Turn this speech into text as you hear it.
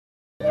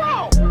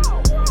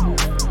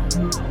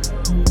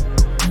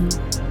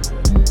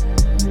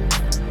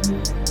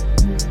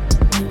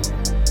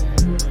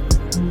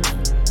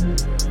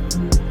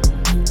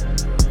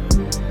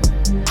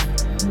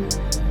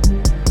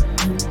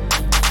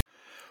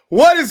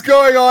What is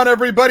going on,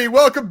 everybody?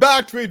 Welcome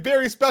back to a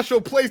very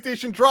special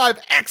PlayStation Drive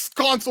X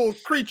Console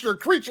Creature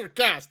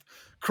Cast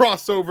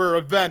crossover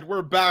event.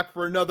 We're back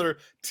for another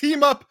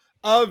team up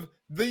of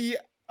the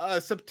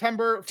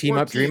September 14th. Team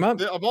up, dream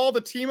up? Of all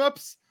the team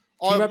ups.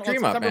 Team up,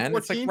 dream up, man. 14th.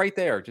 It's like right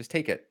there. Just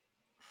take it.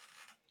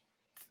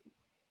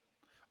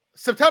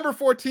 September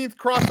 14th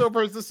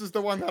crossovers. This is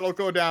the one that'll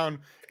go down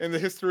in the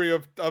history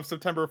of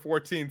September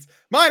 14th.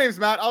 My name's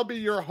Matt. I'll be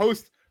your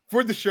host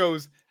for the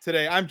shows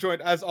today. I'm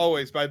joined, as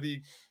always, by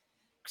the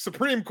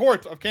Supreme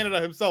Court of Canada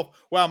himself.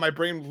 Wow, my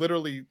brain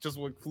literally just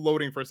was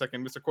loading for a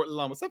second. Mr. Court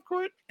Lalonde, what's up,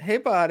 Court? Hey,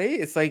 buddy.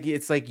 It's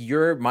like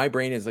my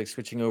brain is like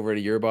switching over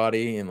to your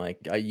body, and like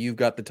you've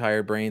got the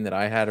tired brain that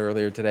I had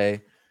earlier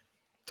today.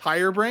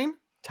 Tire brain?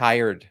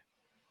 Tired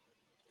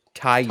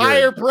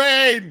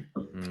brain.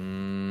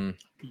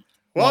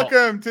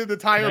 Welcome to the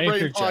Tire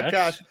Brain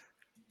podcast.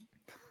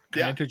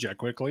 Can I interject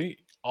quickly?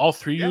 All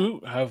three of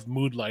you have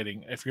mood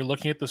lighting. If you're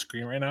looking at the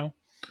screen right now,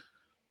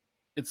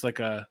 it's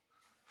like a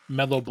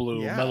mellow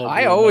blue. Yeah. Mellow blue.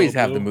 I always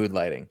have the mood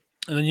lighting.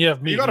 And then you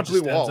have me. You got a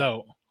blue wall.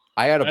 Out.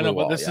 I had a blue know,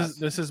 wall. But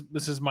this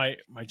is my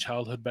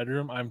childhood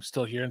bedroom. I'm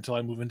still here until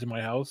I move into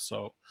my house.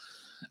 So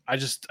I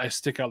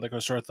stick out like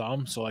a sore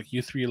thumb. So like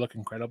you three look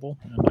incredible.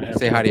 And I have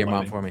Say hi to your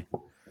mom for me.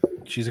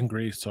 She's in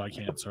Greece, so I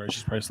can't. Sorry,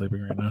 she's probably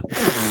sleeping right now.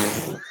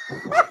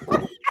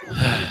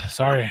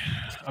 Sorry,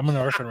 I'm an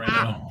orphan right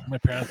now. My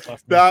parents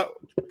left me.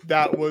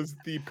 That was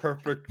the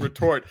perfect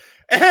retort.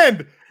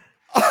 And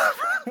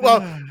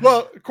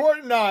well, Court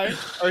and I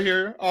are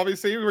here.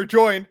 Obviously, we were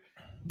joined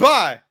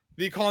by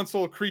the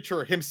console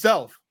creature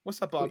himself. What's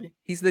up, Bobby?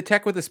 He's the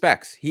tech with the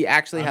specs. He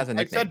actually has a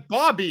nickname. I said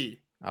Bobby.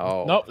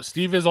 Oh no,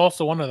 Steve is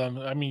also one of them.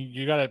 I mean,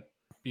 you gotta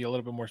be a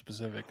little bit more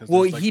specific.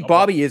 Well,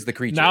 Bobby is the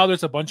creature. Now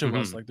there's a bunch of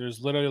us. Like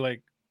there's literally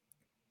like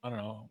I don't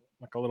know,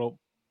 like a little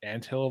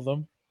anthill of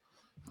them.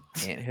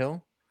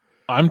 Anthill?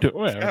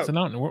 It's a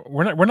mountain.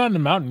 We're not in a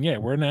mountain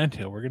yet. We're in an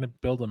anthill. We're gonna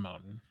build a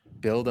mountain.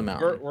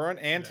 We're an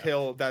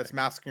anthill that's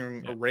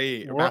masking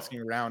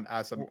around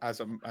as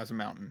a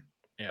mountain.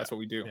 Yeah. That's what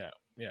we do.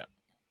 Yeah.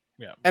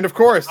 And of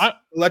course,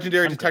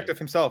 legendary detective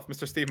himself,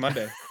 Mr. Steve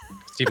Monday.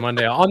 Steve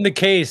Monday on the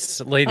case,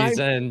 ladies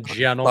and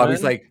gentlemen.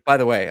 Bobby's like, by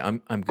the way,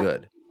 I'm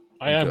good.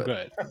 I am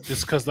good.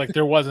 Just because like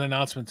there was an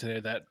announcement today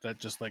that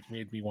just like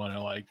made me want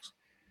to like.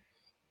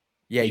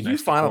 Yeah, you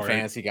Final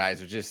Fantasy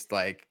guys are just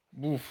like,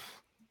 oof.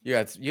 You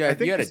had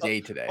a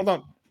day today. Hold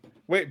on.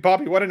 Wait,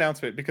 Bobby, what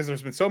announcement? Because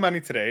there's been so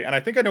many today, and I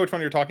think I know which one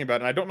you're talking about,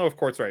 and I don't know if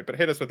Court's right, but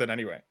hit us with it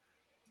anyway.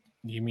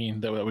 You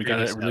mean that we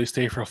got a release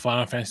date for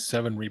Final Fantasy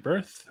VII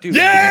Rebirth? Dude,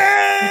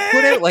 yeah!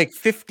 You put out like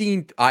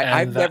 15.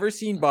 I've never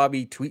seen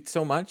Bobby tweet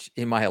so much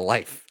in my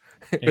life.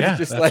 Yeah,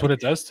 that's like, what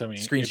it does to me.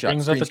 Screenshot.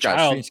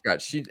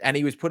 And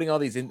he was putting all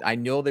these in. I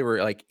know they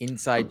were like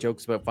inside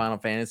jokes about Final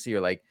Fantasy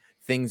or like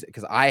things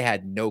because I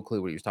had no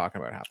clue what he was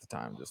talking about half the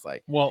time. Just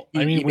like, well,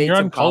 he made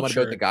some comment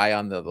about the guy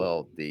on the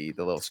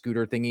little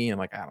scooter thingy. I'm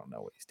like, I don't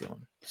know what he's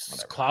doing.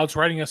 Whatever. Cloud's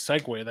riding a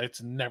Segway.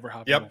 That's never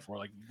happened before.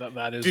 Like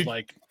that is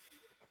like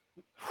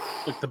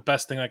the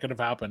best thing that could have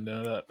happened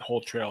in that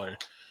whole trailer.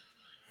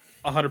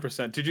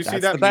 100%. Did you see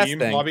that meme,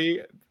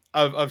 Bobby,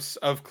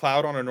 of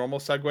Cloud on a normal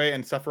Segway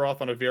and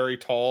Sephiroth on a very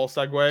tall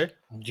Segway?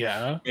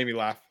 Yeah, made me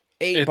laugh.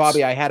 Hey,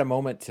 Bobby, I had a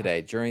moment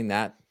today during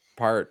that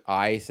part.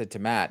 I said to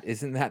Matt,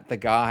 "Isn't that the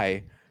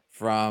guy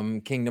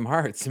from Kingdom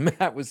Hearts?" And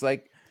Matt was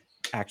like,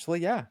 "Actually,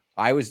 yeah."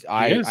 I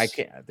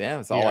can't. Yeah,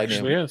 that's all I knew.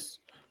 Actually, is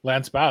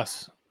Lance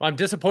Bass. I'm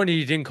disappointed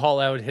you didn't call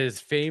out his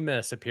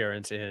famous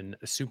appearance in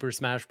Super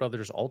Smash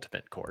Brothers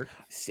Ultimate Court.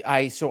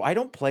 I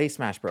don't play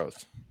Smash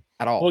Bros.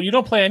 At all. Well, you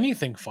don't play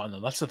anything fun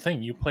though. That's the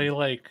thing. You play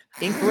like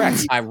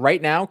incorrect. I'm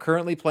right now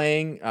currently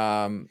playing.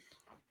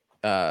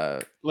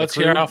 Let's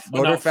hear how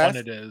fun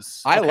it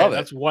is. I love it.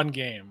 That's one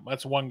game.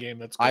 That's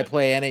good. I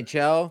play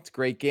NHL. It's a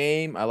great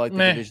game. I like the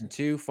Division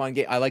 2 fun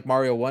game. I like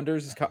Mario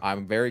Wonders.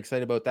 I'm very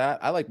excited about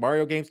that. I like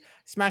Mario games.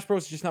 Smash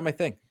Bros is just not my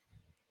thing.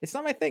 It's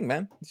not my thing,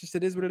 man.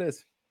 It is what it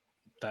is.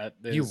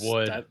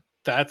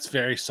 That's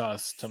very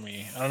sus to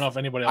me. I don't know if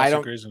anybody else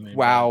agrees with me.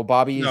 Wow,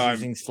 Bobby is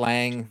using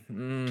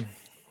slang.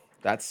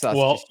 That's sus.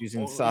 Well, just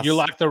using sus. You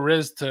lack the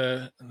riz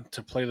to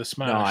play the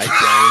Smash. No,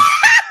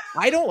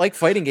 I don't like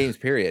fighting games.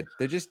 Period.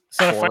 They're just. It's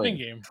not a fighting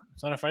game.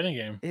 It's not a fighting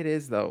game. It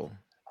is though.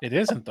 It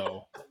isn't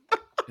though.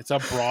 It's a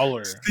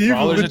brawler.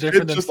 Brawlers are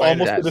different than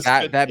fighters.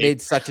 That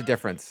made such a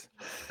difference.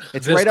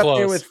 It's right up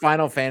there with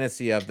Final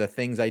Fantasy of the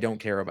things I don't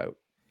care about.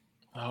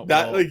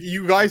 Like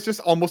you guys just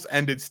almost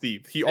ended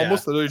Steve. He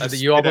almost literally just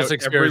you almost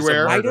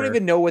everywhere. I don't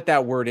even know what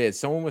that word is.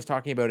 Someone was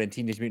talking about in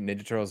Teenage Mutant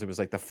Ninja Turtles. It was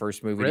like the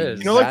first movie.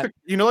 You know,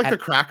 like the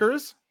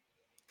crackers.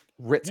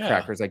 Ritz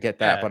crackers. I get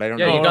that, but I don't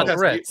know. Yeah, you got the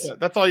Ritz.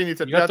 That's all you need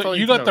to. You got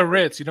the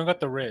Ritz. You don't got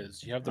the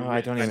Riz. You have the. I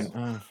don't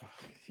even.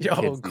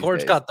 Yo,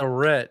 Court's got the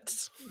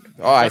Ritz.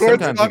 Oh,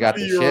 sometimes you got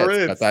the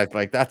shit,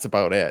 but that's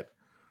about it.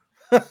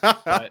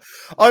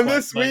 On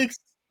this week's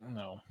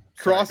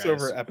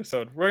crossover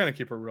episode, we're gonna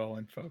keep it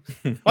rolling, folks.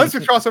 On this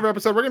week's crossover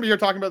episode, we're gonna be here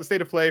talking about the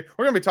state of play.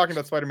 We're gonna be talking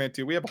about Spider-Man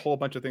 2. We have a whole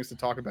bunch of things to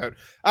talk about.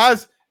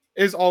 As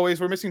is always,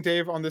 we're missing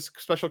Dave on this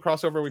special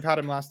crossover. We've had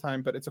him last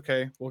time, but it's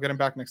okay. We'll get him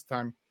back next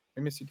time.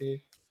 I miss you,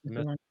 Dave.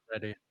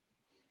 Ready.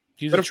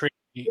 He's But a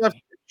if-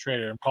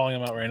 trader. I'm calling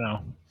him out right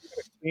now.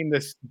 Clean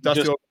this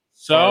dusty Just old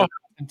so car.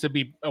 happened to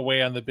be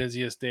away on the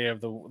busiest day of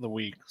the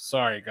week.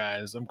 Sorry,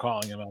 guys. I'm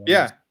calling him out. on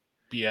Yeah. this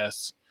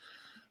BS.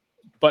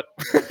 But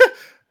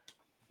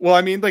Well,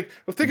 I mean, like,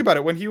 well, think about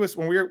it. When we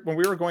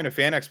were going to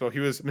Fan Expo, he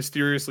was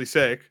mysteriously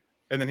sick,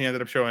 and then he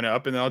ended up showing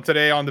up. And then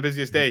today, on the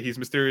busiest day, he's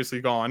mysteriously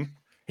gone.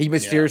 He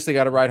mysteriously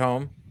got a ride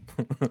home.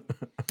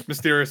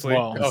 Mysteriously.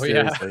 Well, Oh,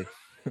 yeah. Mysteriously.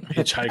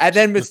 hitchhiked And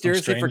then with some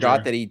mysteriously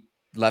forgot stranger. that he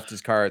left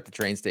his car at the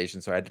train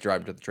station, so I had to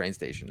drive him to the train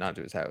station, not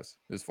to his house.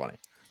 It was funny.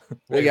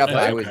 Wait, Yeah, It's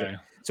I was okay.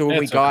 so when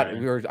we It's got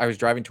okay. I was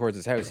driving towards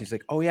his house. He's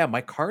like, "Oh yeah, my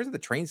car's at the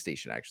train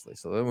station actually."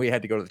 So then we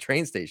had to go to the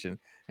train station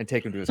and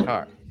take him to his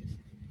car.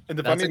 And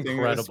the That's funny thing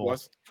incredible.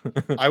 was,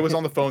 I was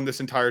on the phone this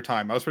entire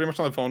time. I was pretty much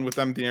on the phone with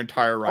them the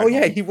entire ride. Oh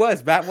yeah, home. he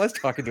was. Matt was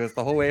talking to us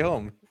the whole way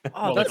home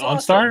Oh, What, that's like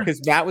awesome. OnStar?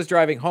 because Matt was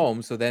driving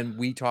home. So then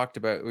we talked to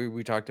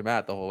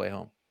Matt the whole way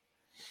home.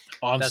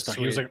 OnStar. That's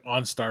He was sweet.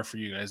 like OnStar for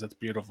you guys. That's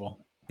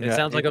beautiful. It Yeah,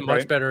 sounds like a right.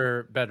 much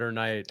better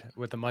night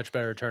with a much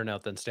better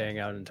turnout than staying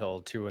out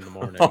until 2 in the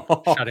morning,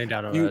 shutting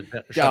down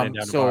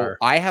a So bar.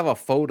 I have a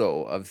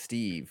photo of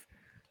Steve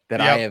that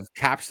I have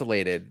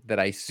capsulated that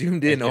I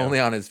zoomed in Thank you. only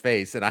on his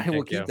face, and I will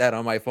Thank keep you. that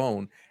on my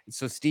phone.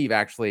 So Steve,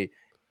 actually,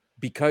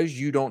 because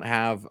you don't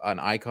have an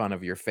icon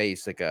of your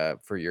face like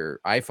for your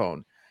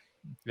iPhone,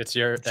 It's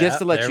your just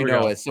to let there you we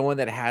know, go. as someone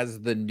that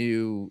has the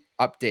new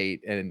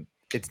update, and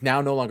it's now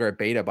no longer a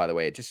beta, by the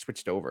way, it just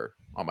switched over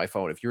on my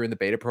phone. If you're in the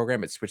beta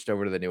program, it switched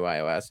over to the new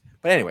iOS.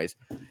 But anyways,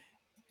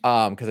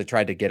 because I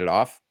tried to get it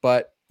off.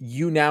 But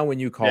you now, when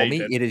you call you me,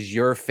 did. it is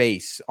your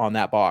face on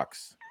that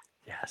box,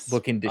 Yes.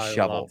 looking I love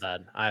disheveled.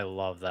 that. I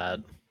love that.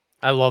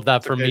 I love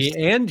that for okay. me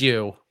and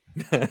you.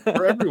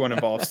 For everyone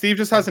involved. Steve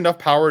just has enough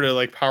power to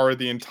like power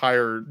the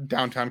entire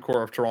downtown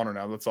core of Toronto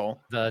now. That's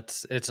all.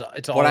 It's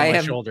all What on I my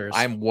am, shoulders.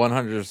 I'm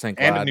 100% And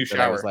a glad new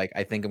that I was shower. like,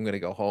 I think I'm gonna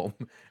go home.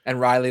 And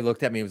Riley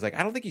looked at me and was like,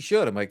 I don't think you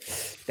should. I'm like,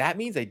 that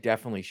means I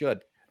definitely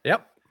should.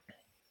 Yep.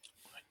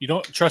 You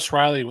don't trust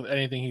Riley with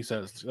anything he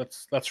says.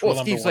 That's Well, rule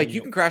number Steve's one. like,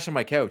 you can crash on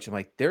my couch. I'm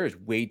like, there is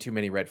way too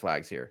many red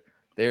flags here.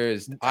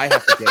 I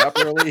have to get up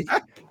early.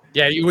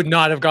 Yeah, you would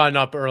not have gotten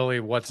up early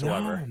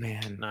whatsoever. No,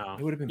 man. No.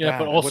 It would have been Yeah, bad.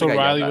 but I also would've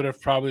got Riley yelled would at.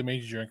 have probably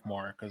made you drink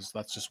more because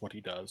that's just what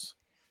he does.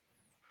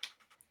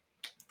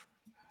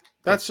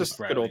 That's just just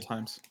good Riley. old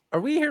times. Are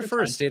we here Good for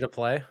a times. state of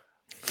play?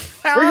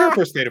 We're here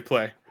for a state of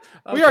play.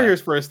 We are Okay. here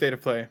for a state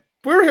of play.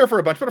 We were here for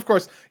a bunch, but of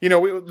course, you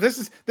know, this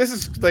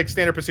is like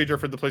standard procedure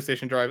for the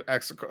PlayStation Drive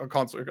X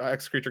console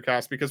X Creature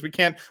Cast because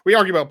we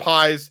argue about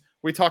pies,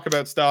 we talk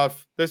about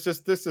stuff. This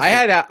is. I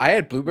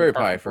had blueberry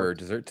Park pie reports. for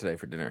dessert today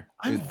for dinner.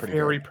 It I'm was pretty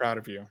very good. proud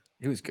of you.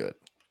 It was good.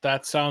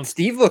 That sounds.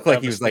 Steve looked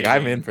like he was like,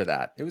 I'm devastating. in for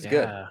that. It was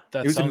good. Yeah. That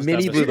It was a sounds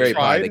mini devastating. blueberry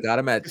pie. tried They got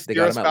them at to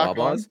steer us back on?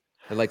 Loblaws.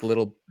 They're like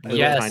little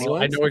Yes, tiny I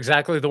ones. know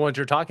exactly the ones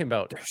you're talking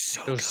about. They're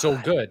so It was so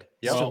good.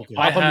 Yep. Well, So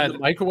I pop them in had- the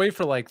microwave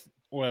for like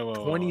Whoa,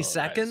 20 guys.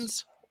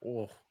 seconds.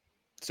 Oh,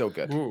 So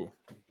good. Ooh,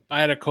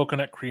 I had a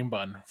coconut cream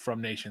bun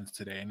from Nations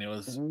today, and it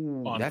was.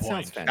 Ooh, on that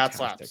sounds point. that fantastic.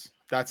 slaps.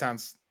 That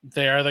sounds.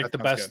 They are like That the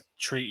sounds best good.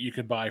 treat you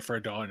could buy for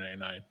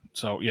 $1.99.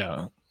 So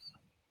yeah,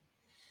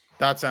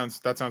 That sounds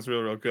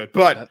really, real good.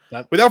 But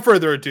that without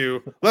further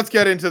ado, let's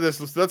get into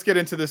this. Let's get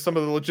into this. Some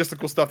of the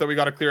logistical stuff that we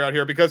got to clear out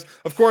here, because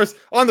of course,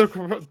 on the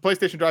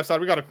PlayStation Drive side,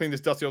 we got to clean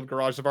this dusty old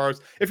garage of ours.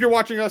 If you're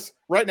watching us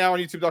right now on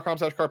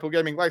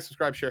YouTube.com/carpoolgaming, like,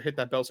 subscribe, share, hit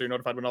that bell so you're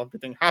notified when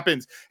everything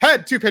happens.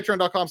 Head to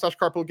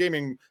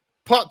Patreon.com/carpoolgaming.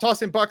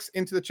 Toss in bucks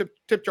into the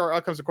tip jar.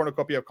 Out comes a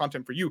cornucopia of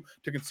content for you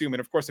to consume. And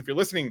of course, if you're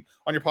listening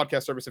on your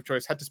podcast service of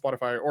choice, head to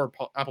Spotify or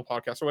Apple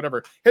Podcasts or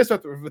whatever. Hit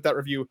us with that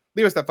review.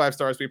 Leave us that 5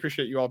 stars. We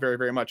appreciate you all very,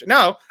 very much.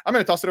 Now, I'm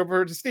going to toss it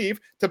over to Steve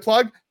to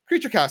plug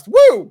CreatureCast.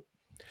 Woo!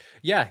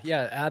 yeah,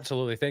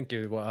 absolutely. Thank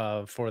you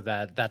for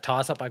that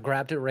toss up. I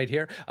grabbed it right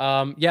here.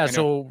 Yeah,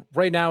 so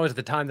right now is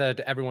the time that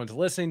everyone's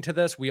listening to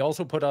this. We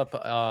also put up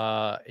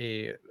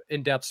a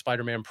in-depth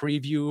Spider-Man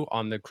preview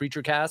on the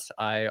Creature Cast.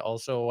 I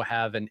also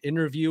have an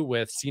interview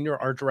with senior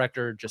art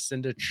director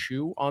Jacinda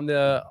Chu on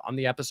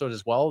the episode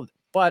as well.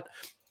 But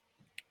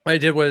what I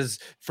did was,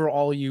 for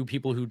all you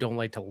people who don't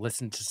like to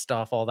listen to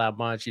stuff all that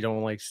much, you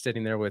don't like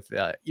sitting there with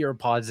ear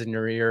pods in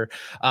your ear,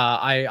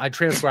 I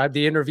transcribed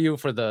the interview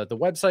for the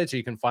website, so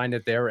you can find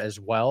it there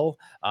as well.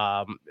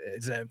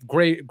 It's a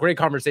great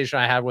conversation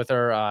I had with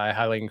her. I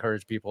highly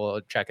encourage people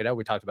to check it out.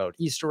 We talked about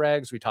Easter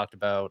eggs. We talked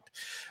about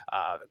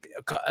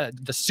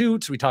the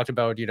suits. We talked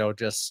about,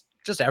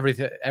 just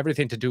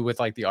everything to do with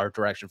like the art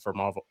direction for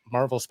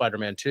Marvel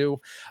Spider-Man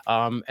 2.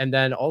 And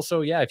then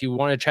also, if you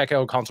want to check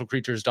out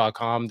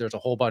consolecreatures.com, there's a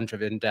whole bunch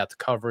of in-depth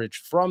coverage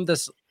from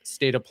this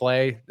state of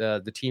play.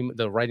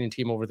 The writing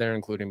team over there,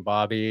 including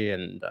Bobby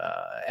and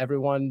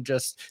everyone,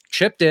 just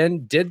chipped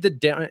in,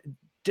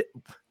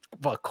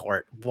 what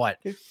court? What?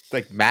 It's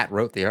like Matt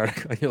wrote the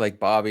article. You're like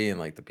Bobby and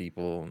like the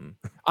people. And...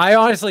 I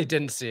honestly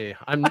didn't see.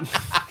 I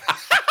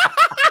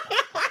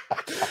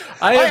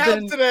I have have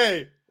been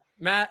today.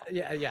 Matt,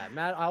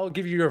 Matt, I'll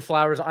give you your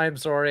flowers. I am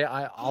sorry.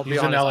 I'll be He's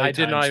in honest. LA I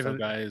did not Times, even.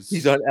 guys.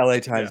 He's on LA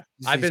Times.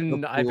 Yeah. I've He's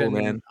been, so I've cool,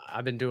 been, man.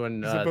 I've been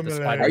doing He's a the boomerang.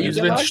 Spider. Are you He's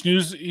that been much?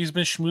 he's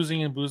been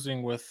schmoozing and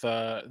boozing with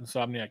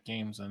Insomniac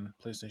Games and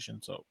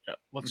PlayStation. So yeah,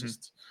 let's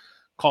just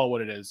call it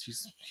what it is.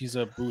 He's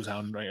a booze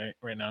hound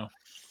right now.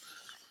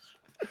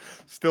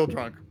 Still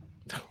drunk.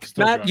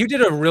 Still Matt, drunk. you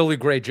did a really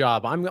great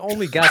job. I'm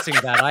only guessing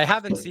that. I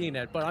haven't seen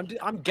it, but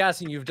I'm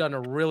guessing you've done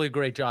a really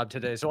great job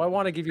today. So I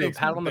want to give you Thanks, a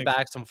pat man. on the Thanks.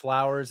 back, some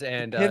flowers,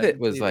 and Pivot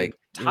was the like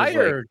it was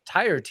like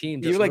entire team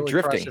you just were like really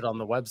crushed drifting. it on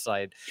the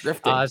website.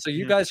 drifting. So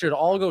you guys should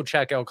all go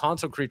check out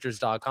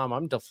consolecreatures.com.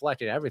 I'm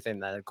deflecting everything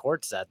that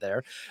Court said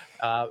there.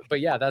 But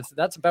yeah,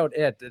 that's about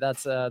it.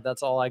 That's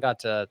all I got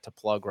to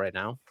plug right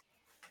now.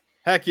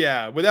 Heck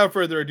yeah! Without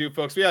further ado,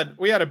 folks,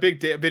 we had a big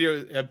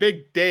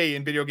day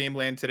in video game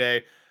land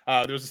today.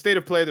 There was a state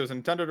of play. There was a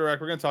Nintendo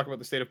Direct. We're going to talk about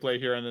the state of play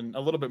here and then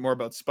a little bit more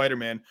about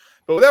Spider-Man.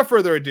 But without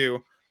further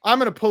ado, I'm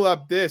going to pull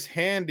up this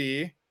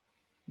handy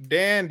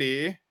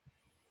dandy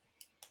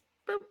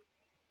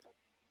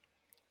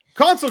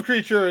Console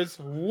Creatures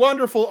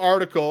wonderful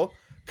article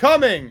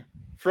coming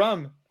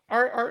from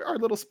our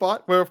little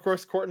spot where, of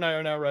course, Court and I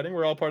are now writing.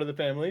 We're all part of the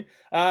family.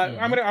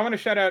 I want to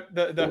shout out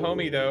the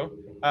homie though.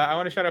 I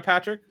want to shout out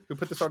Patrick, who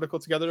put this article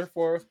together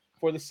for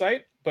the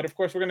site. But of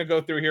course, we're going to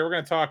go through here. We're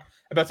going to talk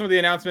about some of the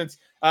announcements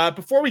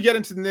before we get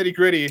into the nitty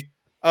gritty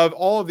of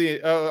all of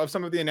the of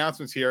some of the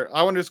announcements here.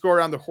 I want to just go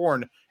around the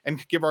horn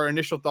and give our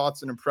initial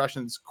thoughts and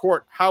impressions.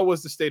 Court, how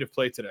was the state of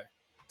play today?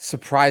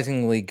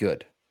 Surprisingly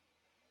good.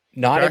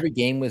 Not Okay. every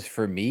game was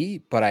for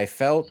me, but I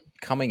felt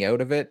coming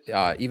out of it,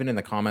 even in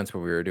the comments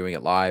when we were doing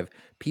it live,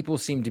 people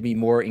seemed to be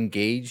more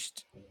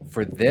engaged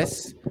for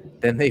this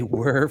than they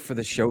were for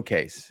the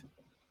showcase,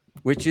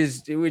 which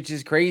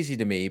is crazy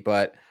to me.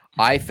 But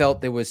I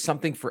felt there was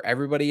something for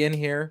everybody in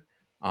here.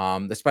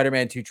 The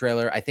Spider-Man 2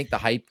 trailer, I think the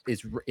hype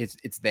is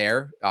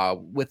there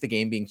with the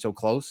game being so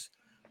close.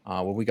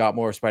 When we got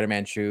more of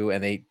Spider-Man 2,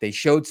 and they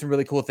showed some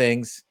really cool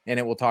things,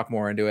 and we'll talk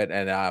more into it.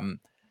 And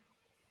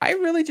I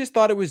really just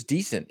thought it was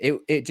decent.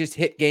 It just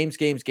hit games.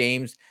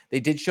 They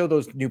did show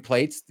those new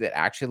plates that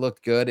actually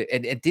looked good.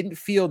 And it didn't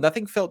feel,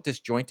 nothing felt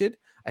disjointed.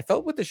 I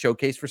felt with the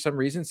showcase for some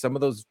reason, some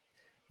of those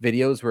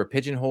videos were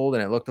pigeonholed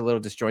and it looked a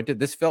little disjointed.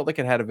 This felt like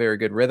it had a very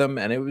good rhythm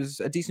and it was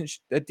a decent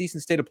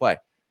state of play.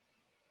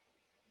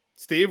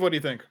 Steve, what do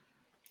you think?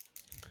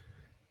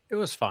 It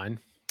was fine.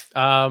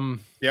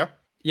 Yeah.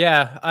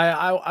 Yeah,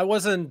 I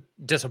wasn't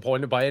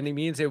disappointed by any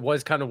means. It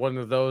was kind of one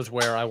of those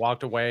where I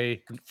walked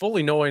away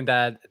fully knowing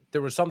that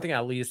there was something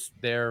at least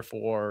there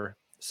for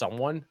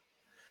someone.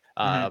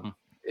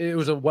 It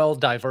was a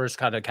diverse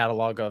kind of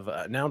catalog of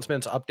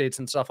announcements, updates,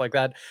 and stuff like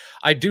that.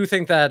 I do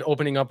think that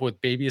opening up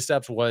with baby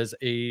steps was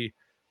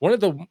one of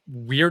the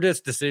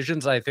weirdest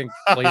decisions I think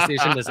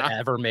PlayStation has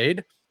ever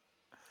made.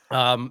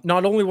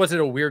 Not only was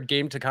it a weird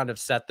game to kind of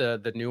set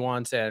the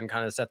nuance and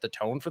kind of set the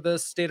tone for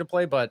this state of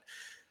play, but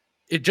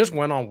it just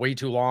went on way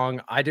too long.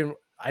 I didn't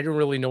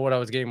really know what I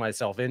was getting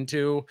myself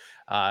into.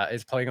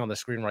 It's playing on the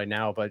screen right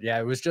now, but yeah,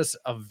 it was just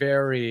a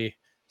very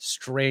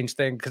strange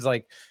thing because,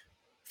 like,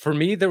 for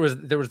me, there was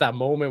that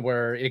moment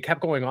where it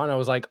kept going on. I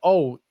was like,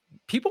 oh,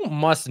 people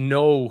must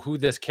know who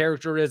this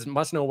character is,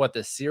 must know what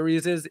this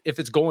series is if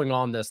it's going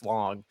on this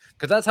long,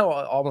 because that's how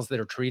almost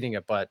they're treating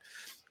it. But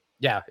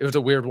yeah, it was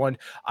a weird one.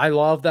 I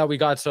love that we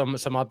got some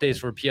updates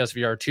for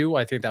PSVR 2.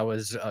 I think that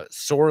was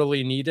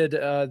sorely needed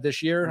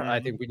this year. I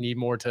think we need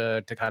more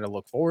to kind of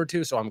look forward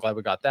to. So I'm glad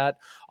we got that.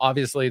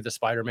 Obviously, the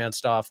Spider-Man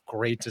stuff,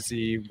 great to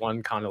see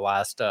one kind of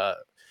last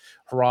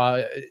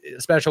hurrah,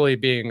 especially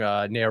being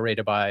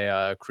narrated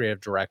by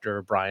creative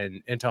director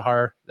Brian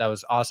Intihar. That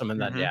was awesome. And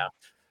then yeah,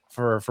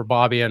 for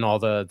Bobby and all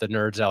the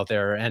nerds out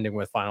there, ending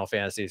with Final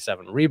Fantasy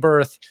VII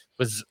Rebirth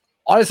was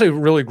honestly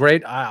really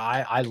great.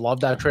 I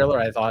love that trailer.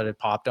 I thought it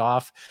popped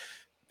off.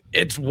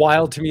 It's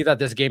wild to me that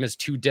this game is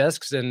 2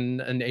 discs in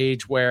an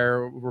age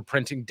where we're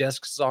printing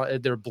discs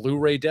on their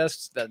Blu-ray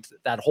discs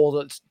that hold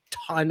a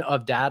ton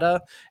of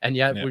data, and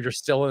yet we're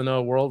still in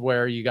a world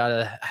where you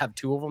gotta have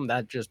 2 of them.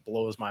 That just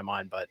blows my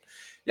mind. But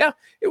yeah,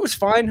 it was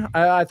fine.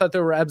 I thought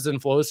there were ebbs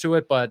and flows to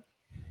it, but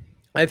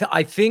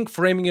I think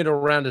framing it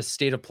around a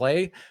state of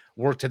play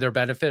worked to their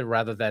benefit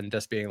rather than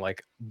just being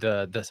like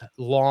the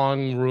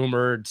long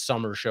rumored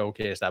summer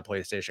showcase that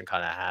PlayStation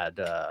kind of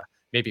had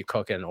maybe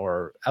cooking,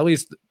 or at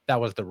least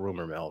that was the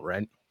rumor mill,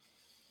 right?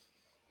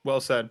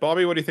 Well said.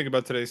 Bobby, what do you think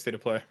about today's state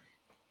of play?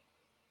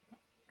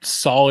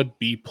 Solid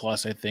B+,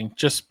 I think,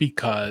 just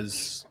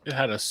because it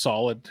had a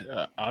solid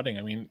outing.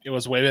 I mean, it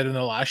was way better than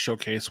the last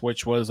showcase,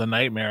 which was a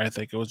nightmare. I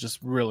think it was just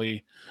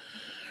really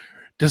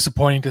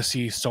disappointing to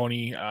see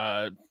Sony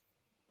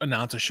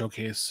announce a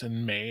showcase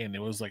in May, and it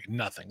was like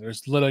nothing.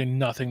 There's literally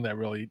nothing that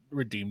really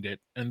redeemed it.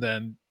 And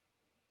then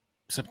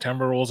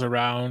September rolls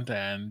around,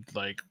 and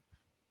like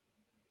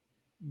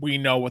we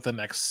know what the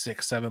next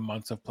 6-7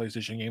 months of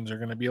PlayStation games are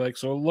going to be like.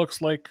 So it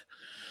looks like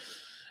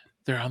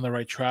they're on the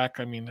right track.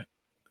 I mean,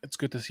 it's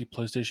good to see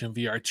PlayStation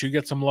VR 2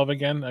 get some love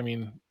again. I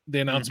mean,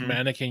 they announced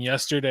Mannequin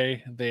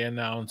yesterday. They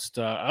announced,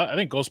 I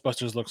think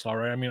Ghostbusters looks all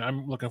right. I mean,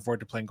 I'm looking forward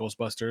to playing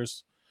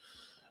Ghostbusters.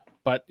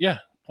 But yeah,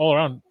 all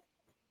around,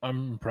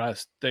 I'm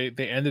impressed. They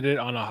ended it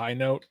on a high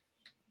note.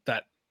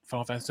 That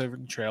Final Fantasy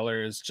VII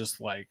trailer is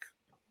just like,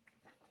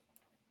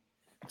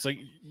 it's like,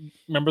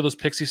 remember those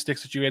pixie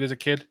sticks that you ate as a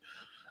kid?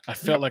 I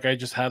felt like I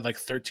just had like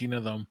 13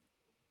 of them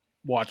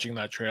watching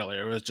that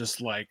trailer. It was just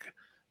like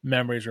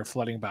memories were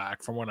flooding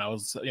back from when I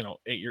was,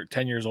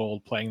 10 years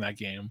old playing that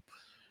game.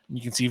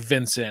 You can see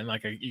Vincent,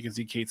 you can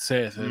see Kate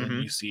Sith, and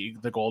then you see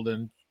the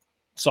Golden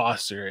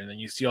Saucer, and then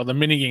you see all the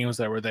mini games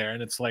that were there,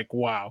 and it's like,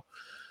 wow,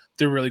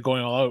 they're really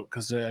going all out,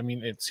 because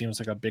it seems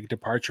like a big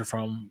departure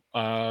from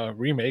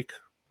remake.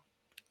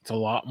 It's a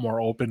lot more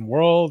open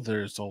world.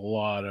 There's a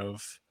lot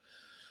of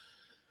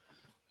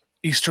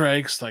Easter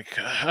eggs. Like,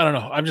 I don't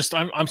know.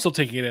 I'm still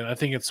taking it in. I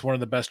think it's one of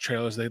the best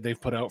trailers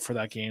they've put out for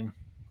that game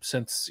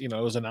since it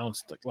was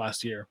announced like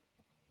last year.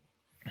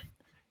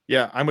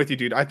 Yeah, I'm with you,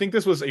 dude. I think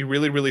this was a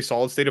really, really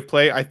solid state of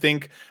play. I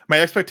think my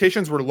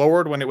expectations were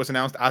lowered when it was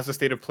announced as a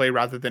state of play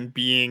rather than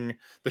being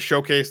the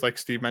showcase, like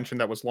Steve mentioned,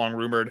 that was long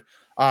rumored.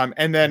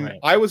 And then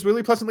I was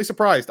really pleasantly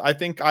surprised. I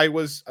think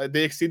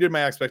they exceeded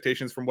my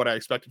expectations from what I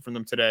expected from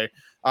them today.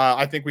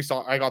 I think we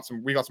got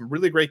some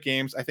really great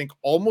games. I think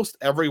almost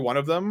every one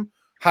of them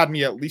had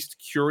me at least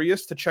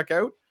curious to check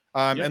out.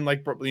 And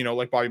like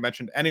Bobby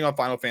mentioned, ending on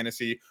Final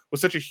Fantasy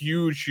was such a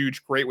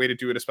huge, great way to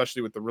do it,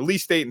 especially with the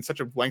release date and such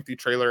a lengthy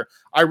trailer.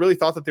 I really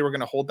thought that they were going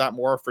to hold that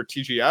more for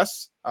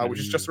TGS, which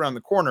is just around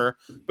the corner.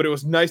 But it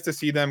was nice to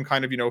see them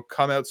kind of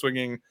come out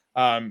swinging.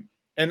 And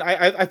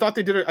I thought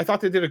they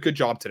did a good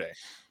job today.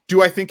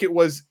 Do I think it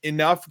was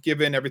enough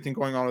given everything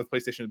going on with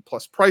PlayStation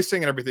Plus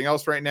pricing and everything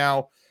else right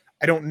now?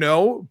 I don't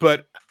know,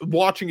 but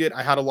watching it,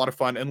 I had a lot of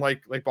fun. And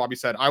like Bobby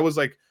said, I was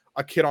like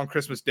a kid on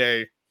Christmas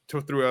Day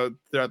throughout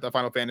the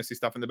Final Fantasy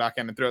stuff in the back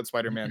end and throughout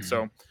Spider-Man.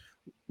 So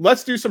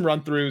let's do some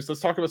run-throughs.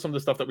 Let's talk about some of the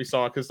stuff that we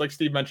saw, because like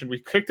Steve mentioned, we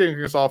kicked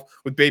things off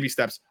with Baby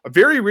Steps. A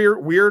very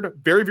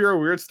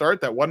weird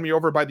start that won me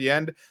over by the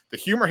end. The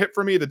humor hit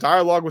for me. The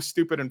dialogue was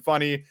stupid and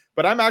funny,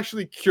 but I'm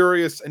actually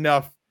curious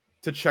enough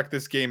to check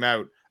this game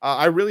out.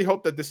 I really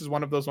hope that this is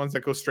one of those ones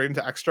that goes straight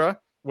into Extra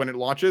when it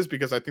launches,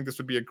 because I think this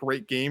would be a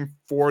great game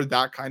for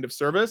that kind of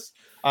service.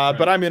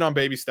 But I'm in on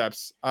Baby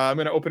Steps. I'm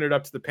going to open it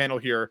up to the panel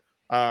here.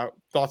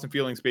 Thoughts and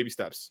feelings, Baby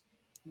Steps.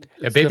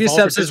 Yeah, Baby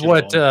Steps is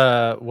what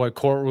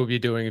Court would be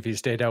doing if he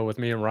stayed out with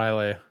me and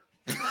Riley.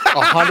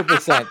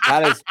 100%.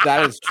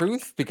 That is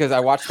truth, because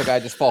I watched the guy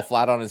just fall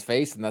flat on his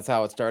face, and that's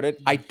how it started.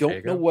 I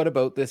don't know what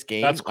about this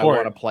game. That's I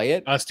want to play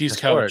it. Steve's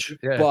couch.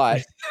 Yeah.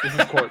 But this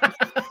is Court.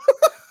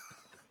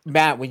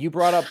 Matt, when you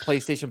brought up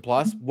PlayStation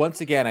Plus,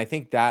 once again, I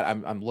think that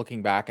I'm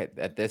looking back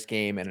at this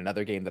game and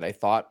another game that I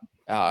thought,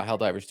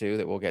 Helldivers 2,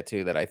 that we'll get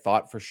to, that I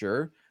thought for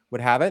sure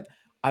would have it.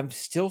 I'm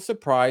still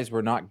surprised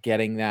we're not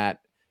getting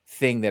that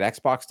thing that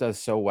Xbox does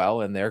so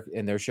well in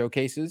their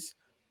showcases,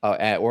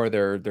 or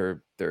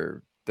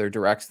their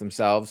directs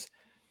themselves.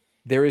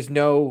 There is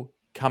no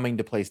coming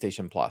to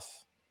PlayStation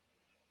Plus.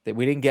 That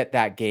we didn't get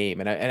that game,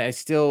 and I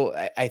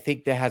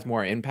think that has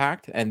more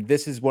impact. And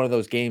this is one of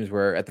those games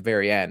where at the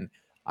very end,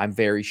 I'm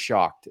very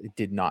shocked it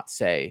did not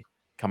say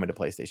coming to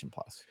PlayStation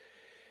Plus.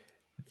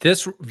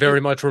 This very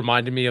much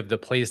reminded me of the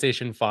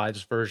PlayStation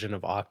 5's version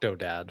of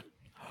Octodad.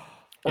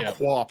 Or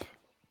QWOP.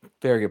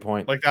 Very good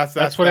point. Like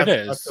that's what it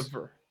is.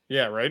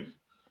 Yeah, right.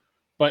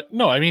 But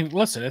no, I mean,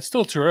 listen, it's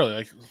still too early.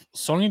 Like,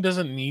 Sony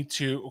doesn't need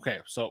to. Okay,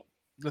 so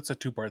that's a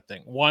two-part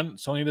thing. One,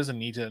 Sony doesn't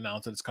need to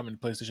announce that it's coming to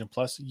PlayStation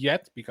Plus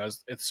yet,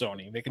 because it's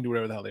Sony. They can do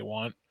whatever the hell they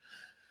want.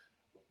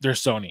 They're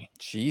Sony.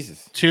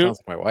 Jesus. Two,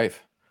 sounds like my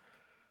wife.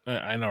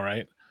 I know,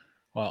 right?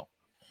 Well,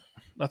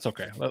 that's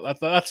okay.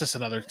 That's just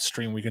another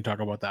stream. We can talk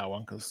about that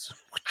one, because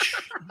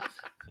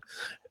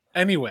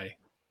anyway.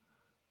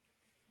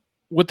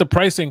 With the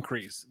price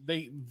increase,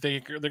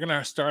 they're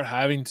gonna start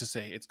having to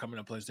say it's coming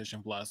to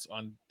PlayStation Plus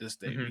on this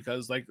day,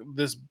 because like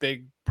this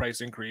big price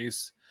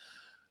increase,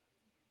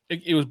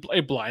 it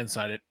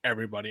blindsided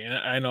everybody, and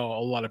I know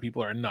a lot of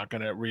people are not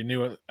gonna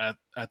renew it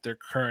at their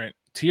current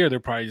tier. They're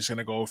probably just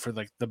gonna go for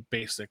like the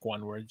basic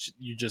one where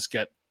you just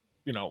get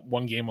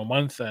one game a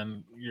month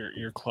and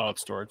your cloud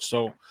storage.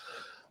 So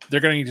they're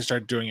gonna need to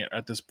start doing it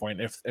at this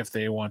point if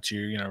they want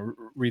to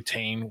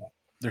retain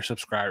their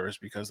subscribers,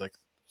 because like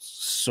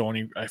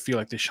Sony, I feel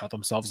like they shot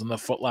themselves in the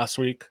foot last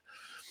week.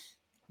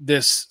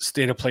 This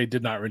state of play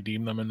did not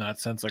redeem them in that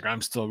sense. Like,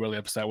 I'm still really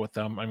upset with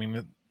them. I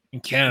mean, in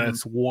Canada,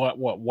 it's what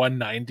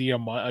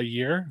 $190 a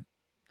year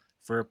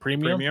for a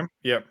premium.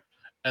 Yep.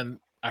 And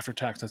after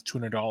tax, that's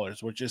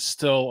 $200, which is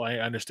still, I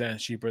understand,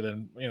 cheaper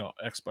than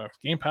Xbox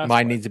Game Pass.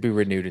 Mine needs to be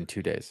renewed in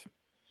 2 days.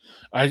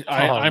 I'm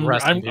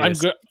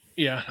good.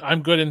 Yeah,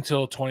 I'm good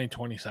until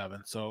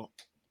 2027. So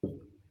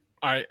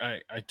I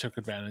took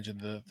advantage of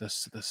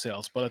the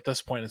sales, but at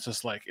this point, it's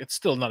just like, it's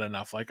still not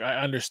enough. Like, I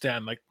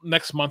understand, like,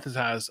 next month it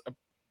has,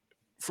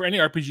 for any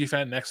RPG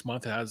fan, next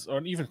month it has,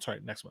 or even, sorry,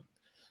 next month,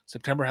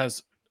 September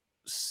has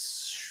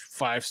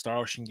 5 Star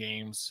Ocean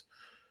games,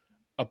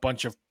 a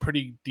bunch of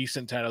pretty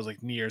decent titles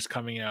like Nier's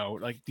coming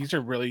out. Like, these are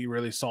really,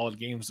 really solid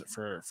games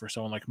for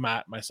someone like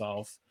Matt,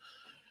 myself.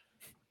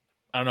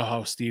 I don't know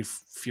how Steve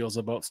feels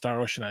about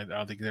Star Ocean. I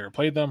don't think he's ever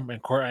played them.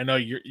 And Court, I know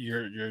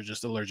you're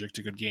just allergic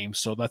to good games,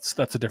 so that's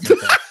a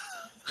different thing.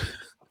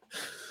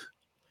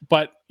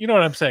 But you know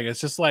what I'm saying?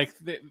 It's just like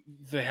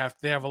they have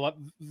a lot.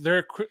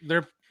 They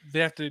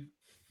have to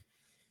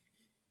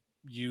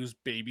use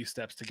baby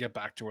steps to get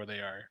back to where they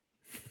are.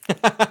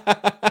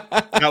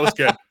 That was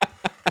good.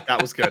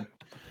 That was good.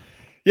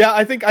 Yeah,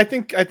 I think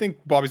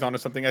Bobby's onto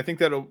something. I think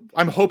that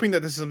I'm hoping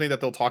that this is something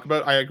that they'll talk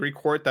about. I agree,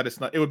 Court, that it's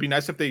not. It would be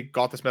nice if they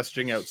got this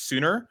messaging out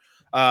sooner.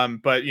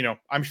 But you know,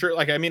 I'm sure.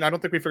 Like, I mean, I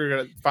don't think we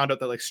found out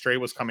that like Stray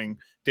was coming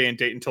day and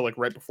date until like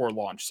right before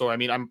launch. So I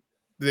mean,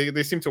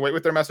 they seem to wait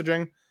with their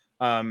messaging.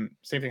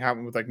 Same thing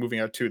happened with like Moving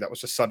Out 2. That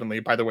was just suddenly.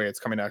 By the way, it's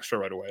coming to Extra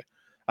right away.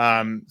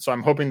 So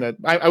I'm hoping that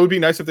I would be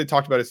nice if they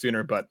talked about it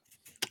sooner, but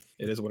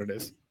it is what it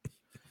is.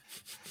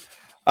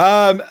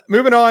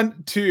 Moving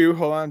on to,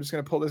 hold on, I'm just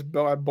going to pull this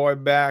boy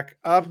back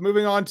up.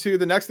 Moving on to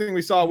the next thing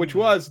we saw, which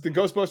was the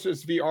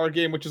Ghostbusters VR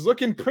game, which is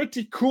looking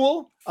pretty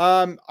cool.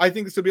 I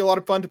think this would be a lot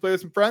of fun to play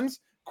with some friends.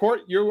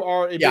 Court, you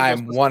are a big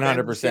I'm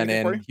 100%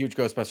 in. Huge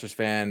Ghostbusters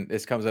fan.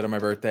 This comes out of my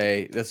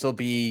birthday. This will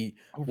be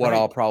what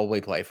I'll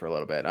probably play for a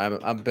little bit.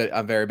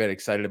 I'm very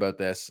excited about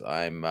this.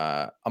 I'm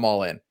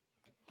all in.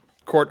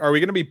 Court, are we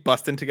going to be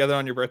busting together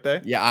on your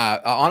birthday? Yeah.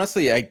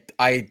 Honestly, the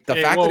fact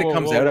that it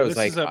comes out, I was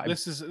like,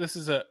 this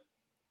is a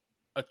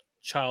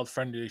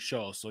child-friendly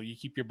show, so you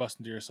keep your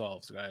busting to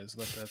yourselves, guys.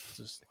 That's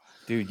just,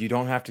 dude, you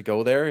don't have to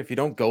go there. If you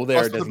don't go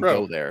there, it doesn't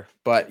go there.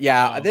 But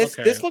yeah,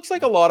 this looks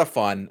like a lot of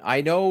fun.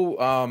 I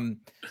know,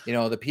 you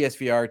know, the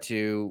PSVR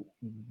 2,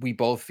 we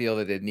both feel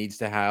that it needs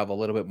to have a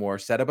little bit more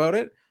said about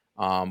it.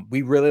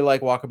 We really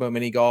like Walkabout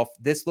Mini Golf.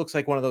 This looks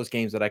like one of those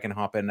games that I can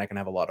hop in and I can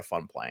have a lot of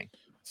fun playing.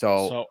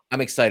 So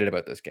I'm excited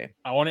about this game.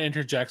 I want to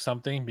interject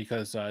something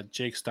because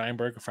Jake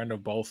Steinberg, a friend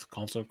of both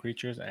Console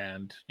Creatures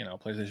and, you know,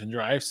 PlayStation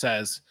Drive,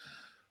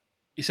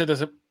 he said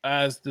this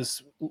as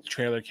this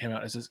trailer came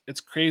out. It says, it's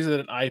crazy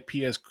that an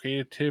IP as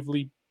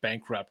creatively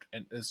bankrupt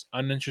and as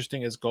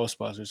uninteresting as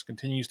Ghostbusters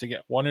continues to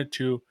get one or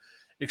two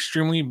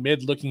extremely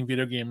mid-looking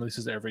video game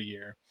releases every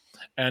year.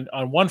 And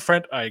on one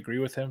front, I agree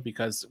with him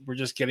because we're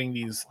just getting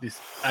these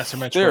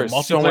asymmetrical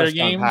multiplayer so much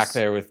games. Unpack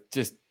there with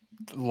just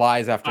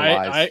lies after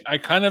lies. I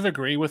kind of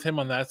agree with him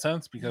on that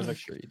sense because like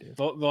sure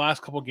the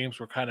last couple games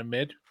were kind of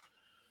mid.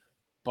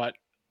 But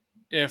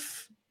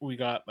if we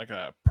got like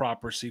a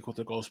proper sequel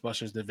to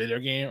Ghostbusters, the video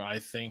game, I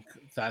think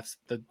that's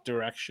the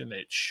direction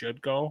it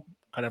should go.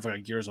 Kind of like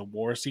a Gears of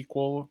War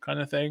sequel kind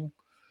of thing.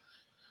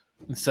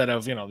 Instead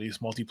of, you know, these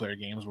multiplayer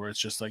games where it's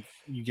just like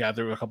you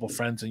gather a couple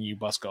friends and you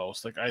bust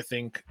ghosts. Like, I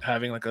think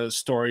having like a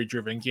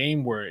story-driven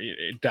game where it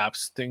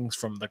adapts things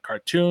from the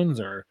cartoons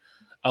or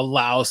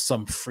allows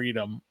some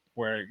freedom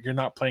where you're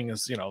not playing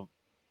as, you know,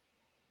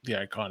 the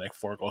iconic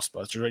 4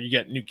 Ghostbusters, right? You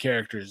get new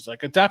characters,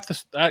 like adapt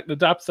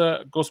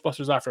the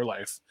Ghostbusters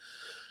Afterlife,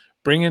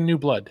 bring in new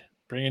blood,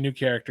 bring in new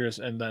characters,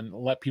 and then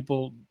let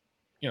people,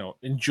 you know,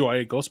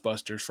 enjoy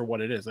Ghostbusters for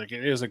what it is. Like,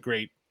 it is a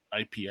great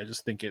IP. I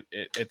just think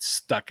it's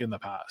stuck in the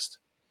past.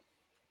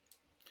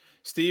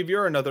 Steve,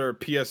 you're another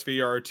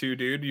PSVR 2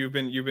 dude. You've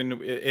been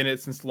in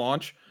it since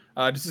launch.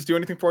 Does this do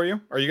anything for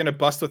you? Are you going to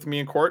bust with me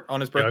and Court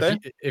on his birthday?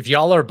 If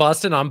y'all are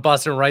busting, I'm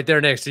busting right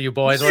there next to you,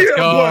 boys. Let's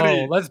go.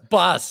 Buddy. Let's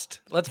bust.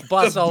 Let's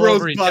bust all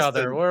over each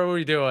other. What are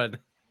we doing?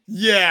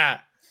 Yeah.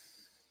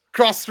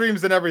 Cross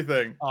streams and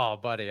everything. Oh,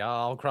 buddy,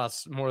 I'll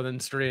cross more than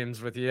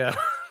streams with you.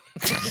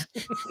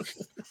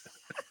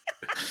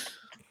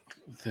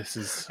 This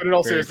is but in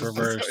all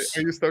seriousness,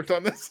 are you stoked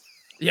on this?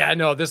 Yeah,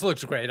 no, this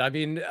looks great. I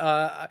mean,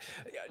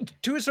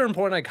 to a certain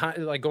point, I kind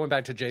of like going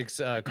back to Jake's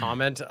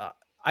comment.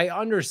 I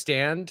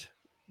understand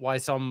why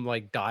some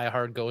like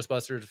diehard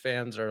Ghostbusters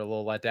fans are a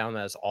little let down.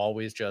 That's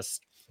always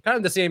just kind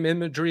of the same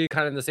imagery,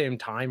 kind of the same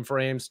time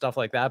frame, stuff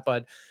like that.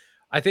 But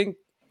I think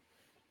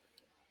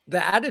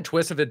the added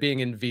twist of it being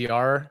in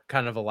VR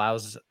kind of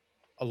allows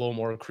a little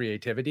more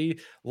creativity.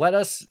 Let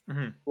us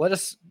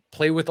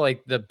play with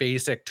like the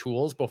basic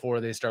tools before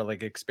they start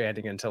like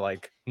expanding into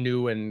like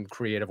new and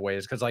creative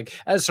ways. Because like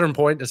at a certain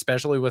point,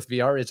 especially with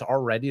VR, it's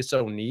already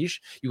so niche.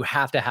 You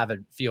have to have it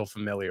feel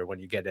familiar when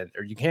you get in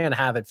there. You can't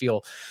have it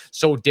feel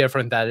so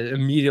different that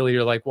immediately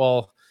you're like,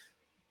 well,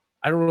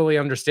 I don't really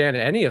understand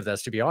any of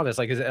this, to be honest.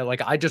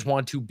 Like, I just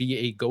want to be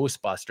a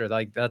Ghostbuster.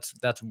 Like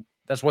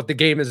that's what the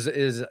game is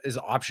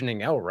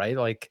optioning out, right?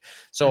 Like,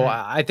 so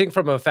I think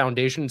from a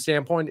foundation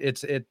standpoint,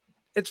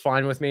 it's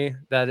fine with me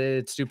that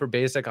it's super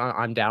basic.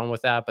 I'm down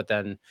with that. But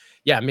then,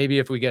 yeah, maybe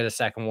if we get a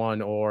second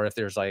one or if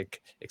there's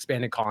like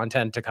expanded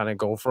content to kind of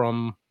go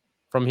from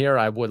here,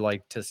 I would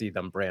like to see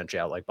them branch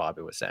out, like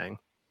Bobby was saying.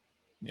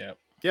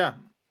 Yeah.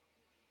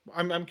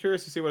 I'm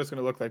curious to see what it's going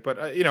to look like.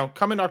 But you know,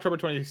 coming October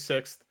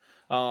 26th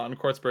on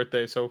Court's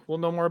birthday, so we'll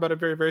know more about it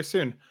very, very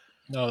soon.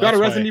 No, got a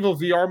Resident Evil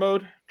VR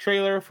mode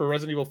trailer for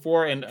Resident Evil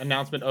 4 and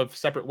announcement of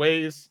separate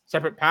ways,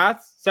 separate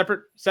paths,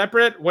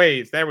 separate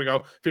ways. There we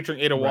go. Featuring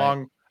Ada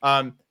Wong.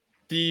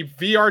 The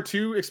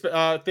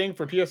VR2 thing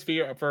for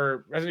PSVR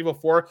for Resident Evil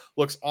 4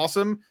 looks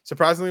awesome.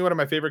 Surprisingly, one of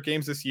my favorite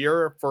games this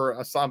year for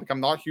a Sonic.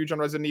 I'm not huge on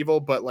Resident Evil,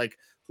 but like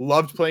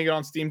Loved playing it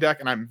on Steam Deck,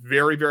 and I'm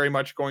very, very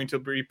much going to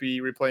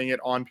be replaying it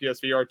on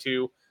PSVR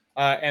 2.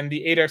 And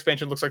the Ada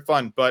expansion looks like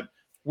fun. But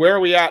where are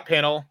we at,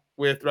 panel,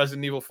 with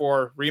Resident Evil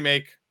 4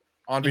 Remake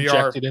on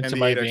VR? Inject it into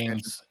my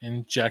veins.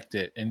 Inject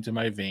it into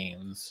my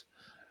veins.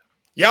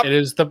 Yep. It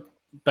is the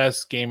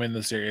best game in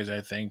the series, I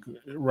think,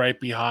 right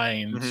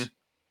behind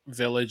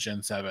Village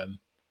and 7.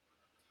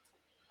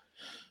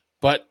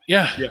 But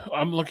yeah,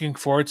 I'm looking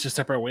forward to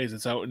Separate Ways.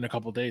 It's out in a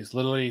couple days.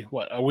 Literally,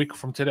 a week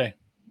from today.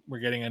 We're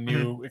getting a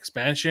new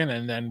expansion,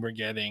 and then we're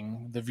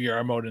getting the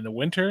VR mode in the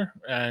winter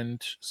and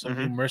some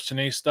new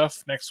mercenary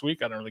stuff next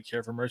week. I don't really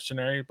care for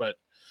mercenary, but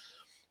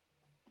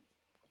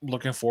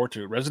looking forward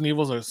to it. Resident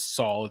Evil is a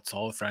solid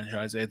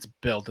franchise. It's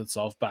built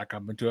itself back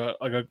up into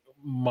a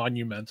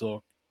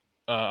monumental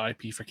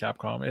IP for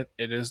Capcom.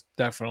 It is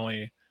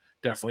definitely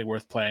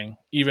worth playing.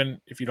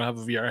 Even if you don't have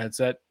a VR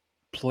headset,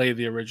 play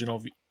the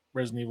original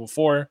Resident Evil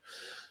 4,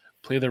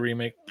 play the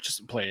remake,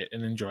 just play it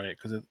and enjoy it,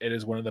 because it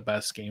is one of the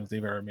best games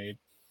they've ever made.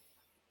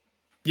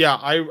 Yeah,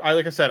 I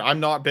like I said, I'm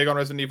not big on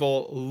Resident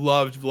Evil.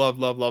 Loved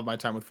my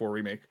time with 4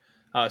 Remake.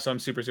 So I'm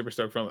super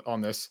stoked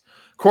on this.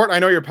 Court, I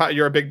know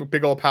you're a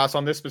big old pass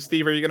on this, but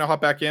Steve, are you gonna hop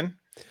back in?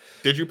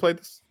 Did you play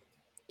this?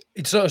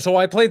 So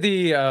I played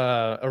the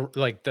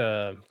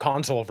the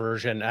console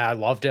version. I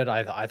loved it.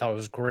 I thought it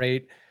was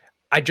great.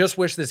 I just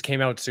wish this came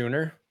out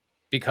sooner,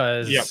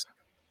 because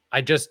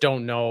I just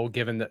don't know,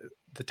 given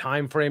the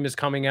time frame is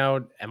coming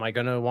out, am I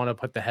gonna want to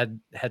put the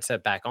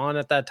headset back on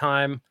at that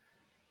time?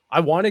 I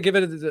want to give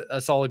it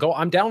a solid go.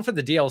 I'm down for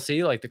the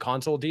DLC, like the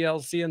console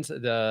DLC and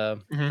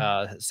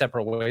the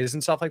Separate Ways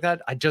and stuff like that.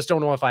 I just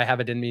don't know if I have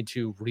it in me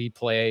to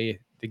replay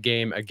the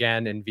game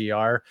again in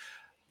VR.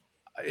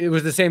 It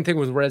was the same thing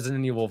with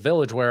Resident Evil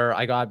Village, where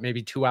I got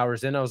maybe 2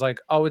 hours in. I was like,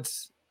 oh,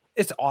 it's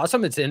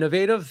awesome. It's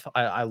innovative.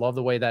 I love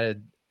the way that it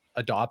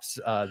adopts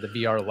the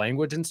VR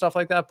language and stuff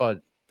like that. But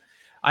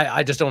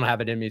I just don't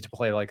have it in me to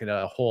play like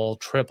a whole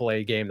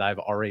AAA game that I've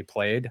already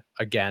played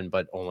again,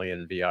 but only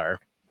in VR.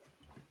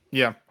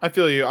 Yeah, I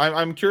feel you.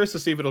 I'm curious to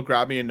see if it'll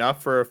grab me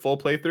enough for a full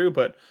playthrough,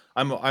 but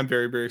I'm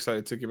very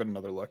excited to give it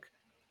another look.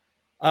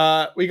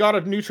 We got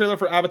a new trailer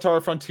for Avatar: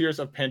 Frontiers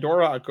of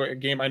Pandora, a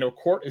game I know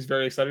Court is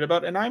very excited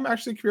about, and I'm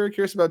actually very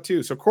curious about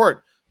too. So,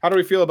 Court, how do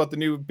we feel about the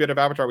new bit of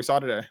Avatar we saw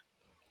today?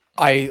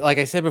 Like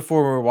I said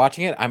before, we were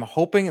watching it, I'm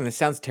hoping, and this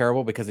sounds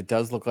terrible because it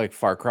does look like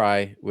Far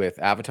Cry with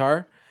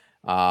Avatar.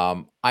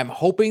 I'm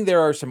hoping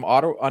there are some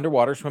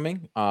underwater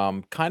swimming,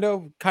 kind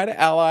of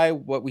ally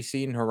what we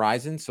see in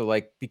Horizon. So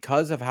like,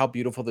 because of how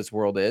beautiful this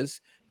world is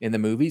in the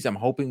movies, I'm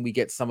hoping we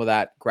get some of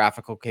that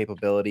graphical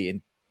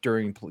capability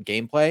during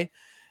gameplay.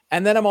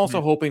 And then I'm also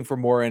hoping for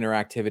more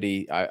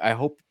interactivity. I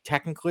hope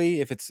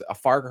technically, if it's a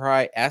Far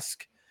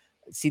Cry-esque,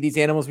 see these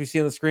animals we see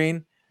on the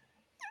screen,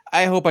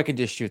 I hope I can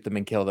just shoot them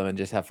and kill them and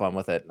just have fun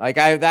with it. Like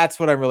that's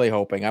what I'm really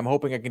hoping. I'm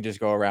hoping I can just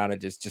go around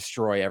and just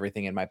destroy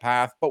everything in my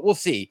path, but we'll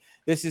see.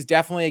 This is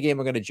definitely a game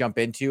I'm going to jump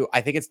into.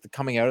 I think it's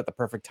coming out at the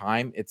perfect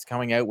time. It's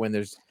coming out when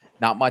there's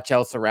not much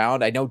else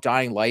around. I know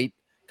Dying Light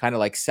kind of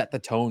like set the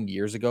tone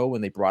years ago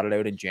when they brought it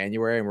out in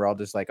January, and we're all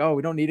just like, oh,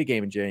 we don't need a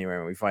game in January.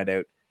 And we find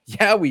out,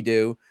 yeah, we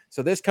do.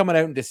 So this coming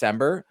out in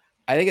December,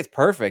 I think it's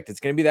perfect. It's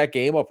going to be that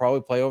game I'll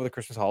probably play over the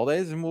Christmas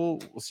holidays, and we'll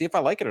see if I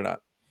like it or not.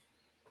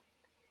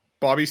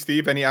 Bobby,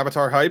 Steve, any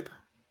Avatar hype?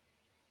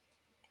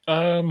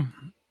 But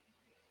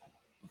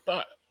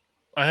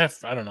I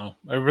don't know.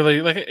 I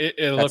really like it.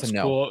 It looks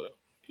cool.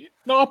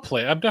 No, I'll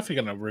play. I'm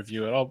definitely gonna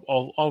review it.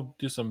 I'll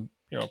do some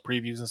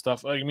previews and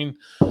stuff. I mean,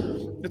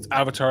 it's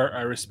Avatar.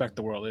 I respect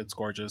the world. It's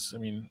gorgeous. I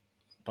mean,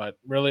 but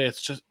really,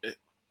 it's just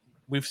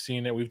we've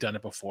seen it. We've done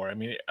it before. I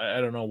mean, I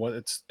don't know what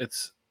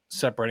it's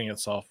separating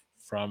itself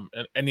from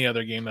any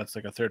other game that's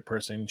like a third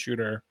person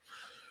shooter.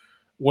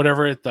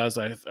 Whatever it does,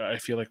 I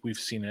feel like we've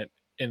seen it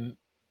in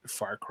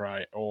Far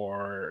Cry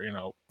or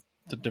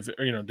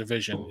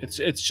Division.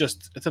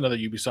 It's another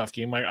Ubisoft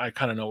game. I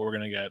kind of know what we're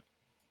gonna get.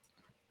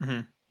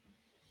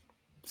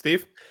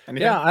 Steve,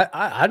 anything? Yeah,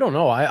 I don't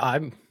know.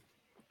 I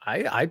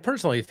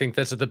personally think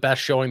this is the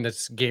best showing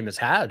this game has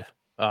had.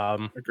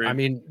 Agreed. I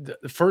mean, the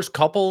first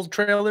couple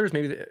trailers,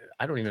 maybe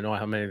I don't even know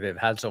how many they've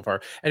had so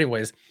far.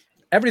 Anyways,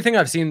 everything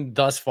I've seen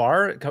thus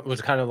far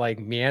was kind of like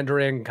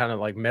meandering, kind of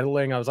like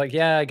middling. I was like,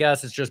 yeah, I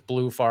guess it's just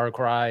blue Far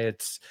Cry.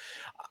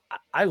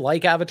 I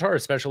like Avatar,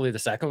 especially the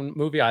second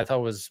movie. I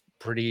thought was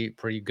pretty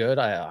good.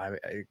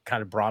 It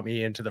kind of brought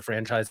me into the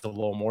franchise a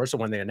little more. So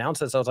when they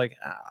announced this, I was like,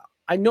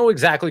 I know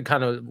exactly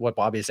kind of what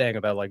Bobby's saying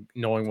about like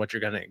knowing what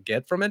you're gonna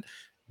get from it.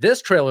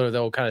 This trailer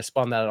though kind of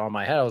spun that on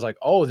my head. I was like,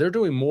 oh, they're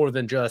doing more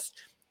than just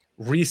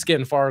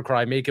reskin Far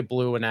Cry, make it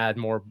blue, and add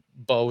more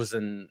bows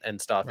and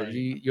stuff. Right.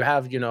 You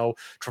have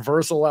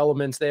traversal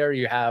elements there.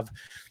 You have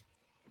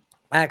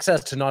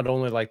access to not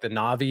only like the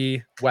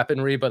Na'vi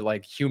weaponry, but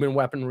like human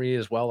weaponry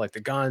as well, like the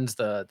guns,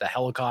 the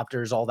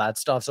helicopters, all that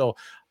stuff. So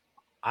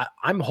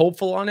I'm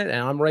hopeful on it, and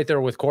I'm right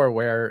there with Core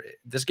where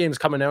this game's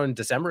coming out in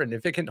December, and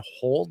if it can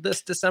hold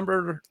this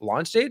December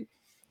launch date,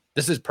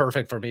 this is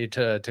perfect for me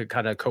to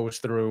kind of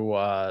coast through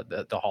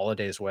the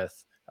holidays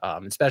with,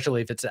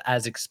 especially if it's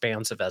as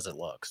expansive as it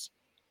looks.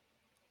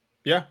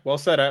 Yeah, well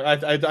said.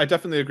 I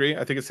definitely agree.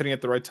 I think it's hitting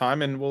at the right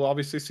time, and we'll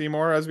obviously see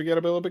more as we get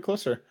a little bit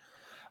closer.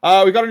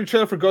 We got a new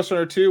trailer for Ghost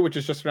Runner 2, which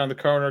is just around the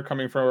corner,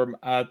 coming from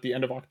at the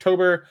end of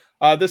October.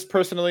 This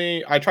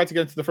personally, I tried to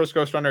get into the first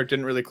Ghost Runner, it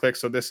didn't really click,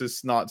 so this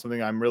is not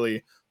something I'm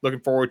really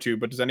looking forward to.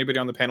 But does anybody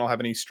on the panel have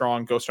any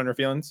strong Ghost Runner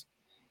feelings?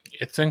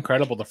 It's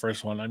incredible, the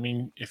first one. I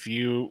mean, if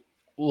you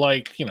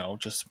like,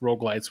 just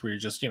roguelites where you're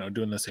just,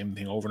 doing the same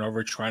thing over and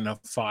over, trying to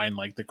find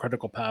like the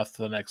critical path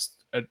to the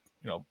next,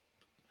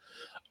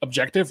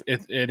 objective,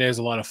 it is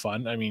a lot of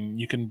fun. I mean,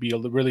 you can be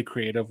really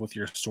creative with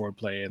your sword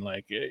play and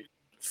like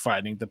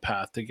finding the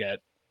path to get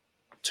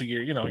to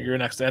your, your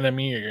next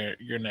enemy or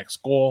your next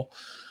goal.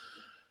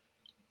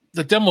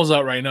 The demo's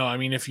out right now. I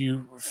mean, if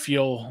you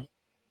feel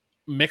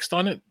mixed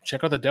on it,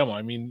 check out the demo.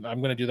 I mean,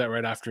 I'm going to do that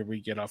right after we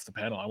get off the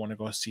panel. I want to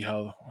go see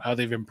how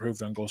they've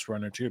improved on Ghost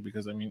Runner 2,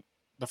 because I mean,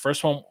 the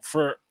first one,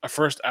 for a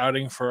first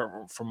outing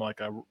from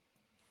like a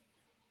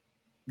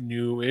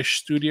new-ish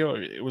studio,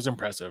 it was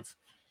impressive.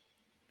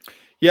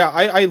 Yeah,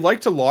 I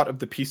liked a lot of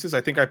the pieces.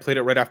 I think I played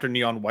it right after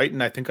Neon White,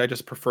 and I think I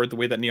just preferred the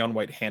way that Neon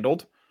White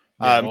handled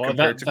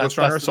compared to Ghost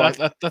Runner. So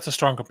that's a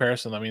strong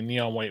comparison. I mean,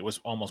 Neon White was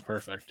almost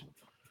perfect.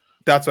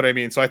 That's what I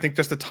mean. So I think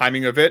just the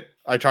timing of it,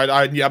 I'm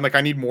like,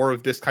 I need more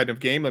of this kind of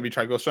game. Let me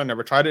try Ghost Runner.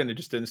 Never tried it, and it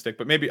just didn't stick.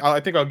 But maybe I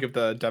think I'll give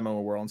the demo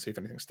a whirl and see if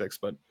anything sticks.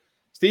 But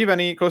Steve,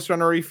 any Ghost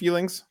Runner-y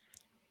feelings?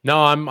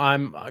 No, I'm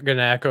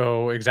gonna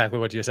echo exactly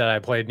what you said. I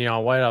played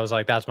Neon White. I was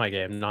like, that's my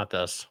game, not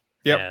this.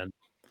 Yep. And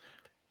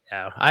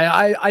yeah,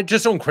 I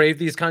just don't crave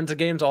these kinds of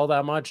games all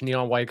that much.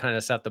 Neon White kind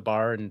of set the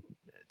bar, and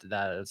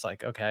that it's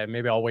like, okay,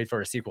 maybe I'll wait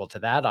for a sequel to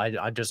that.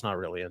 I'm just not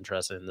really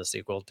interested in the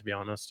sequel, to be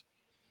honest.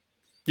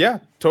 Yeah,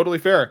 totally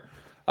fair.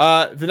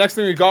 The next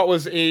thing we got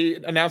was a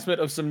announcement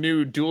of some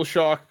new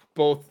DualShock,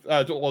 both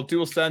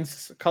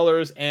DualSense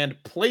colors and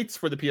plates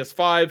for the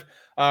PS5.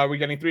 We're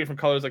getting 3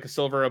 different colors, like a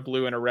silver, a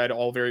blue, and a red,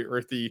 all very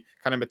earthy,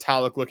 kind of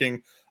metallic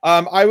looking.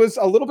 I was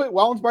a little bit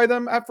whelmed by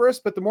them at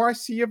first, but the more I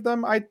see of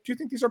them, I do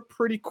think these are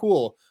pretty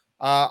cool.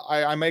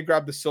 I may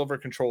grab the silver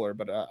controller,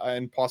 but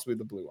and possibly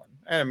the blue one.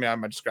 And I mean, I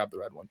might just grab the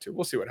red one too.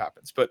 We'll see what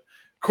happens. But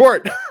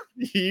Court,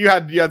 you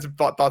had some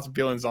thoughts and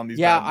feelings on these.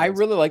 Yeah, I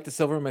really like the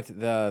silver,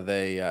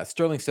 the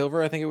sterling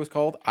silver, I think it was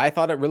called. I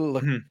thought it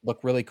really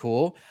looked really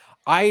cool.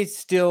 I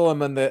still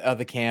am in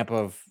the camp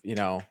of,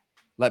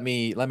 let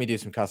me do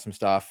some custom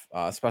stuff,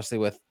 especially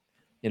with,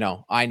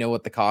 I know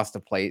what the cost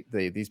of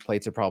these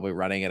plates are probably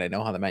running, and I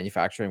know how the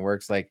manufacturing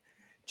works. Like,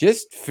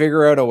 just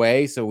figure out a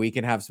way so we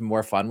can have some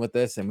more fun with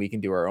this and we can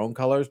do our own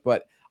colors.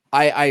 But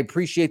I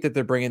appreciate that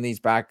they're bringing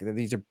these back.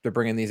 They're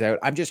bringing these out.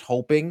 I'm just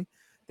hoping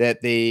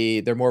that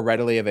they're more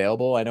readily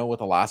available. I know with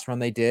the last run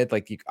they did,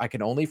 like I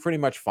can only pretty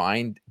much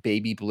find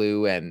baby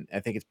blue and I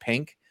think it's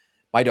pink.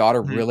 My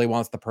daughter really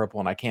wants the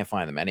purple and I can't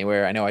find them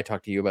anywhere. I know I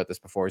talked to you about this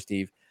before,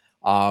 Steve.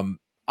 I'm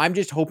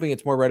just hoping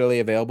it's more readily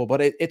available,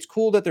 but it's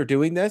cool that they're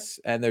doing this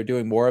and they're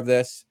doing more of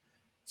this.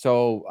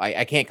 So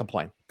I can't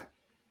complain.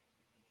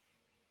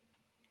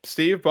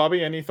 Steve,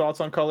 Bobby, any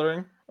thoughts on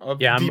coloring of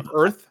Deep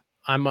Earth?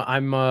 I'm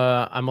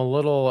a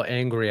little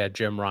angry at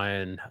Jim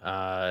Ryan.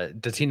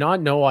 Does he not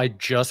know I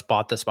just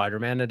bought the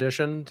Spider-Man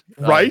edition?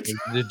 Right.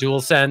 The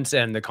DualSense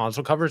and the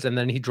console covers, and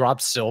then he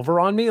drops silver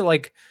on me.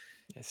 Like,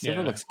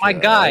 silver looks my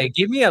good. guy,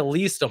 give me at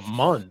least a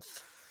month.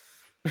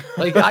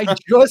 Like, I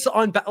just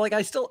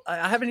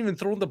I haven't even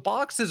thrown the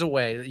boxes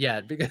away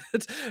yet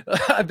because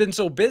I've been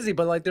so busy,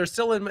 but like they're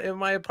still in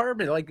my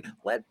apartment. Like,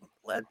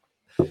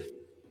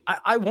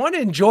 I want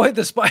to enjoy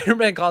the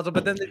Spider-Man console,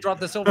 but then they drop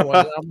the silver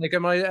one. I'm like,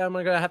 am I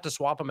gonna have to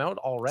swap them out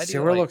already?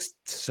 Silver looks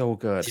so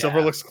good.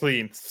 Silver looks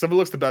clean. Silver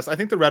looks the best. I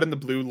think the red and the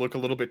blue look a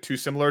little bit too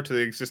similar to the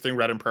existing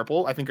red and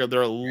purple. I think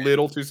they're a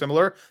little too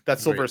similar. That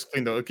silver is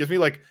clean though. It gives me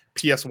like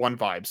PS1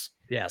 vibes.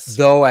 Yes.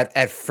 Though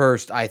at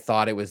first I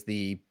thought it was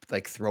the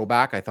like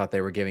throwback. I thought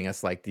they were giving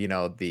us like the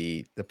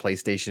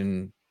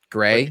PlayStation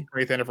gray,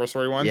 like 8th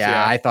anniversary ones.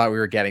 Yeah, I thought we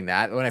were getting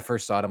that when I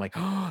first saw it. I'm like,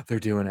 oh, they're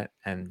doing it,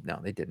 and no,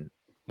 they didn't.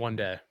 One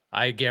day,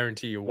 I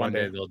guarantee you, one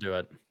day they'll do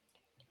it.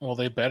 Well,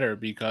 they better,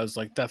 because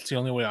like that's the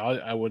only way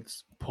I would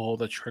pull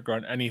the trigger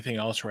on anything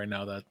else right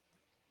now that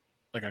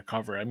like a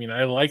cover. I mean,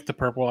 I like the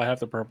purple. I have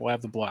the purple. I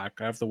have the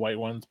black. I have the white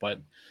ones, but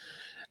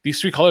these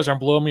 3 colors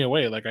aren't blowing me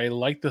away. Like, I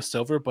like the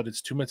silver, but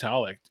it's too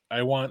metallic.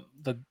 I want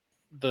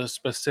the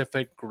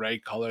specific gray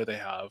color they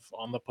have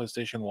on the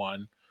PlayStation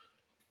 1,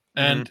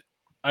 and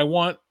I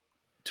want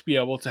to be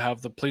able to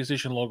have the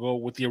PlayStation logo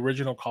with the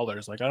original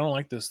colors. Like, I don't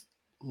like this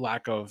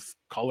lack of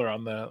color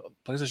on the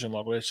PlayStation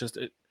logo. It's just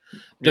it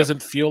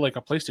doesn't feel like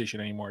a PlayStation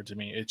anymore to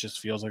me. It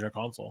just feels like a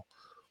console.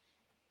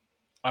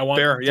 I want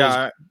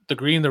the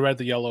green, the red,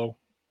 the yellow,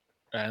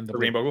 and the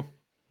rainbow.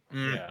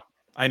 Yeah,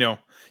 I know.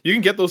 You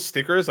can get those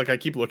stickers. Like, I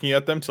keep looking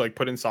at them to like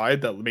put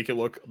inside that makes it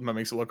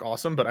look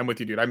awesome. But I'm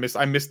with you, dude. I miss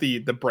the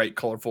bright,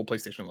 colorful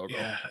PlayStation logo.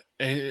 Yeah,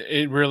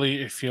 it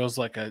really feels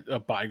like a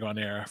bygone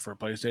era for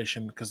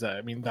PlayStation, because I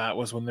mean that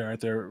was when they're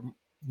at their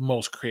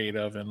most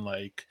creative, and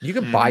like you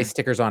can buy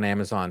stickers on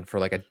Amazon for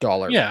like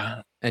 $1.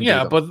 Yeah,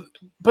 but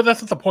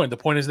that's not the point. The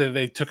point is that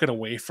they took it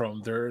away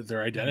from their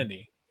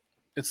identity.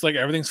 It's like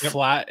everything's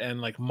flat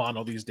and like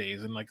mono these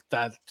days, and like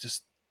that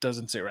just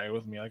doesn't sit right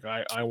with me. Like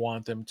I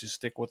want them to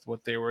stick with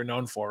what they were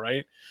known for,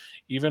 right?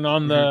 Even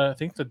on I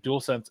think the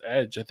DualSense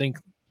Edge, I think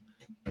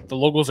the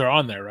logos are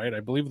on there, right? I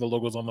believe the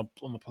logo's on the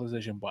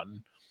PlayStation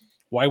button.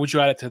 Why would you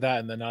add it to that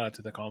and then not add it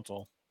to the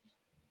console?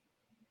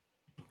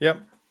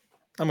 Yep,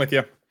 I'm with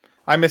you.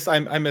 I miss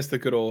the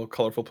good old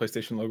colorful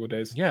PlayStation logo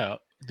days. Yeah,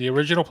 the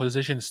original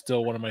PlayStation is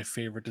still one of my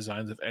favorite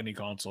designs of any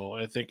console.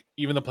 I think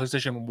even the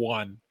PlayStation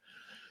 1,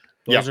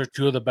 those are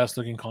two of the best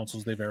looking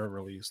consoles they've ever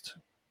released.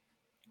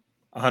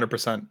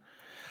 100%.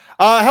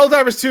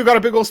 Helldivers 2 got a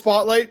big old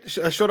spotlight.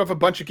 Showed off a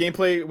bunch of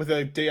gameplay with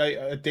a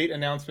date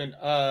announcement.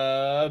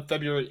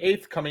 February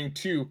 8th, coming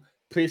to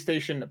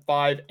PlayStation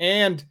 5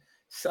 and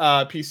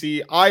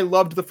PC. I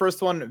loved the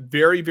first one.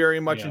 Very,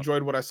 very much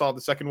enjoyed what I saw of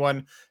the second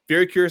one.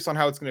 Very curious on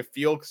how it's going to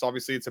feel, because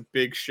obviously it's a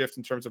big shift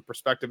in terms of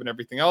perspective and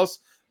everything else.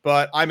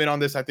 But I'm in on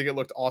this. I think it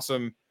looked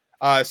awesome.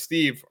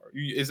 Steve,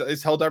 is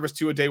Helldivers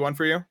 2 a day one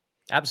for you?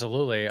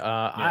 Absolutely.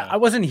 I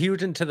wasn't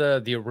huge into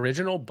the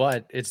original,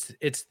 but it's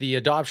the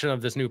adoption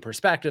of this new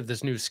perspective,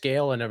 this new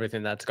scale, and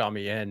everything that's got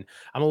me in.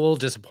 I'm a little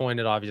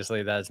disappointed,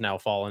 obviously, that it's now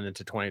fallen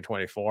into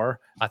 2024.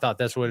 I thought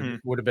this would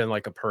have been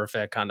like a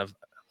perfect kind of,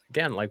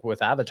 again, like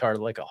with Avatar,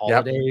 like a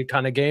holiday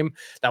kind of game.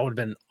 That would have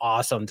been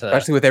awesome to,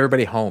 especially with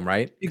everybody home,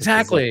 right?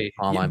 Exactly.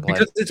 Online play.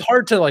 Because it's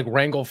hard to like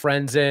wrangle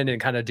friends in and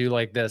kind of do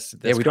like this.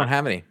 Yeah, we don't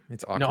have any.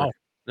 It's awkward.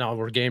 No,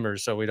 we're gamers,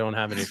 so we don't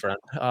have any friends.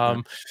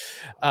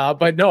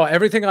 But no,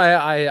 everything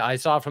I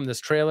saw from this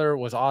trailer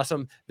was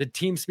awesome. The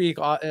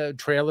TeamSpeak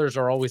trailers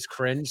are always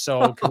cringe,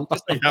 so can we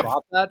just like,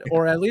 drop that,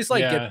 or at least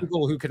like get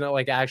people who can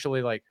like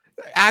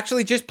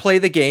actually just play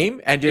the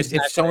game and just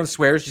if someone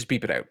swears, just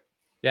beep it out.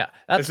 Yeah,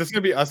 it's just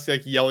gonna be us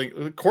like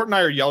yelling. Court and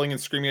I are yelling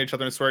and screaming at each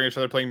other and swearing at each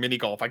other playing mini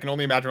golf. I can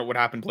only imagine what would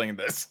happen playing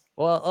this.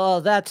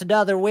 Well, that's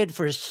another win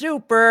for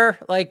Super.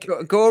 Like,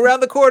 go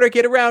around the corner,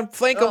 get around,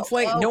 flank him,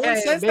 flank. Okay. No one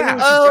says that.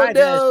 Oh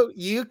no,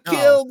 you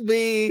killed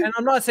me. And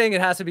I'm not saying it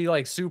has to be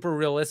like super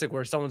realistic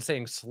where someone's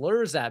saying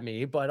slurs at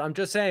me, but I'm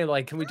just saying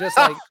like, can we just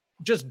like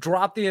just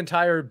drop the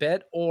entire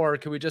bit, or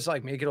can we just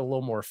like make it a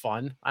little more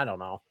fun? I don't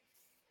know.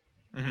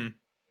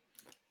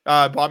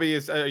 Bobby,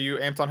 are you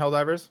amped on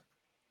Helldivers?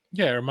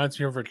 Yeah, it reminds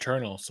me of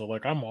Returnal, so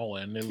like I'm all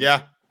in.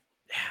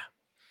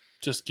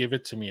 Just give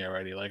it to me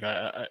already. Like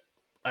I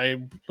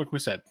like we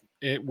said,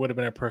 it would have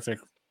been a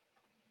perfect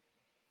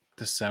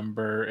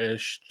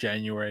December-ish,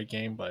 January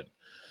game, but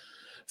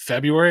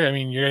February, I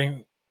mean, you're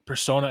getting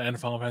Persona and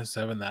Final Fantasy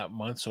VII that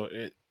month, so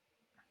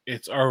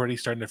it's already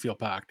starting to feel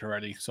packed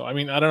already. So I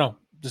mean, I don't know,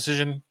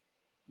 decision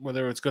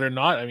whether it's good or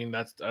not. I mean,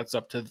 that's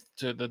up to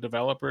the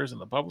developers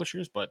and the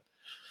publishers, but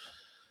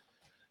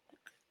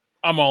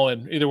I'm all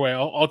in. Either way,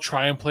 I'll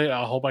try and play it.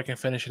 I hope I can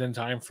finish it in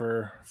time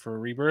for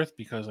Rebirth,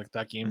 because like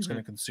that game's going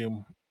to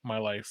consume my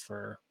life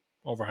for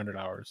over 100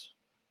 hours.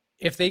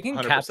 If they can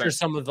 100%. Capture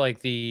some of like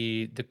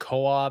the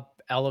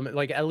co-op element,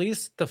 like at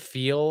least the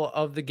feel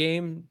of the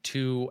game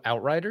to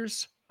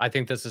Outriders, I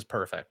think this is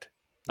perfect.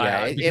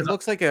 Yeah, it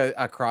looks like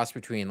a cross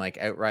between like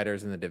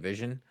Outriders and The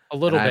Division. A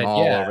little bit, I'm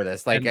all over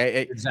this. Like,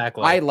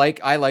 exactly. I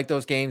like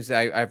those games.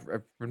 I've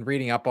been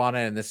reading up on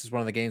it, and this is one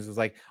of the games. Was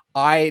like,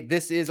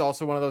 this is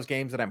also one of those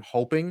games that I'm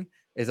hoping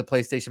is a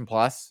PlayStation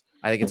Plus.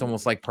 I think it's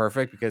almost like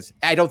perfect, because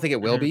I don't think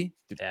it will be.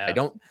 Yeah. I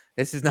don't.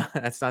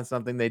 That's not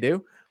something they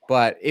do,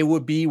 but it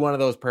would be one of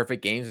those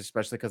perfect games,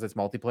 especially because it's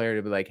multiplayer.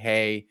 To be like,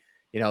 hey,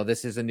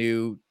 this is a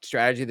new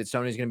strategy that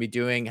Sony's going to be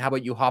doing. How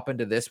about you hop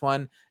into this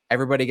one?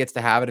 Everybody gets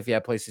to have it if you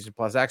have PlayStation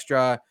Plus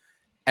Extra.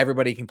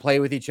 Everybody can play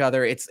with each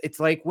other. It's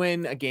like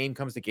when a game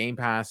comes to Game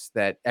Pass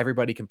that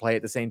everybody can play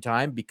at the same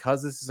time,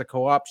 because this is a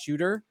co-op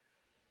shooter.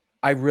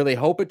 I really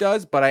hope it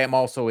does, but I am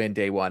also in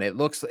day one. It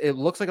looks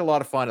like a lot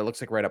of fun. It looks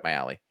like right up my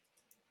alley.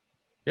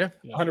 Yeah,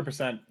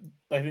 100%.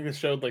 I think this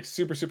showed like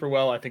super, super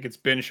well. I think it's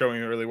been showing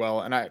really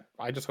well, and I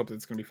just hope that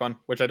it's going to be fun,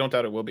 which I don't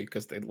doubt it will be,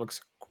 because it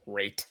looks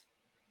great.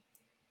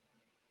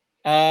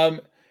 We're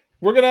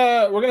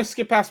gonna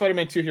skip past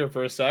Spider-Man 2 here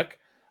for a sec.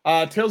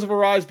 Tales of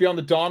Arise Beyond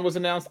the Dawn was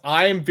announced.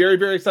 I am very,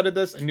 very excited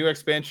this. A new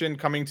expansion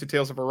coming to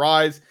Tales of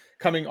Arise,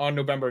 coming on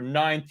November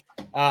 9th.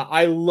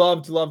 I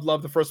loved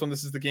the first one.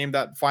 This is the game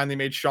that finally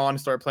made Sean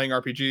start playing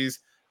RPGs.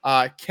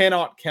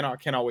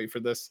 Cannot wait for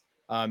this.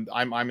 I'm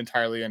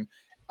entirely in.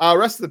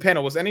 Rest of the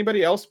panel, was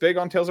anybody else big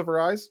on Tales of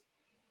Arise?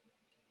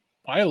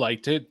 I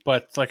liked it,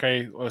 but like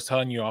I was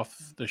telling you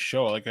off the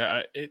show, like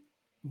it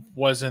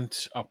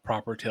wasn't a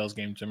proper Tales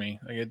game to me.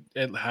 Like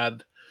it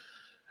had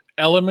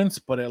elements,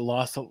 but it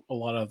lost a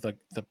lot of the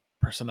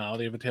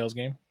personality of a Tales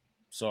game.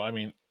 So I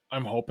mean,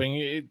 I'm hoping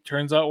it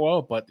turns out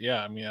well, but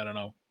yeah, I mean, I don't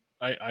know.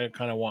 I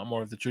kind of want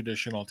more of the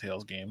traditional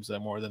Tales games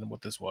more than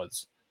what this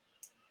was.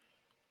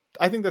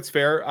 I think that's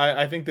fair.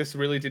 I think this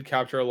really did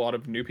capture a lot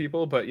of new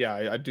people, but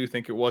yeah, I do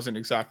think it wasn't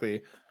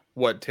exactly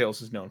what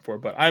Tales is known for.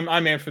 But I'm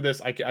amped for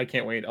this. I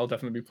can't wait. I'll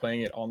definitely be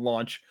playing it on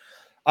launch.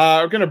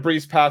 We're gonna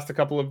breeze past a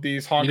couple of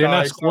these. You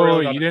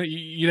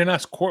didn't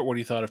ask Court what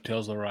he thought of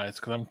Tales of Arise,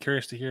 because I'm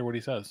curious to hear what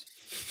he says.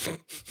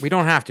 We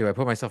don't have to. I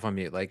put myself on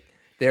mute. Like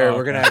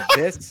we're gonna have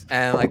this,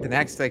 and like the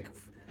next like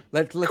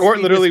Let's Court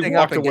speed literally this thing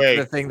walked up and away.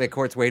 get to the thing that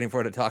Court's waiting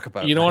for to talk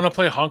about. You don't want to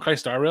play Honkai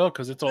Star Rail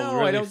because it's a No,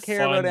 really I don't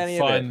care about any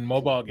of it. fun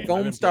mobile game.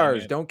 Foam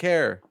Stars, don't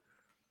care.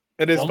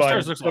 It is Foam fun.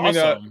 Stars looks I mean,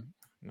 awesome.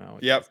 No.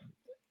 Yep.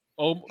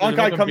 Oh,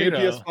 Honkai coming to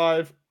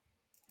PS5,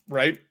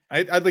 right?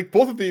 I like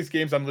both of these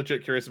games. I'm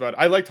legit curious about.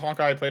 I liked Honkai.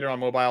 I played it on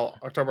mobile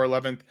October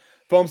 11th.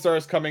 Foam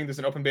Stars coming. There's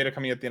an open beta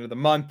coming at the end of the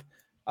month.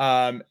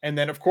 And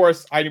then of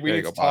course we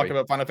need to talk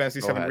about Final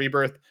Fantasy VII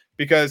Rebirth,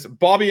 because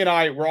Bobby and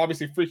I were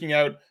obviously freaking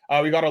out.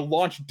 We got a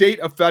launch date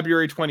of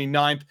February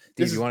 29th.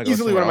 This is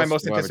easily one of my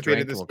most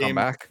anticipated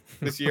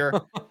this year.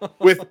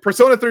 With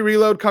Persona 3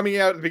 Reload coming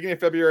out at the beginning of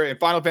February and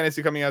Final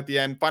Fantasy coming out at the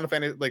end. Final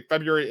Fantasy, like,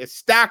 February is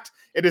stacked.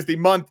 It is the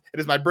month. It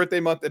is my birthday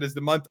month. It is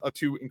the month of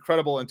two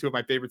incredible and two of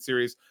my favorite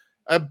series.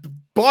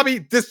 Bobby,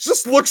 this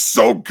just looks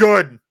so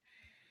good.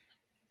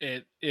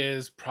 It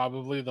is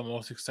probably the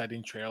most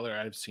exciting trailer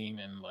I've seen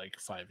in like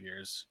 5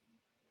 years,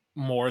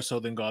 more so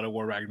than God of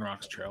War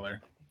Ragnarok's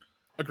trailer.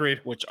 Agreed.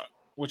 Which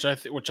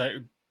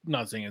I'm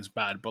not saying is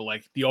bad, but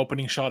like the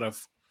opening shot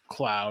of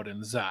Cloud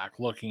and Zack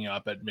looking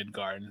up at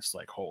Midgard, and it's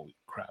like, holy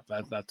crap,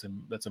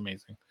 that's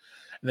amazing.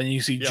 And then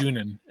you see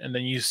Junon, and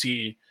then you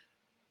see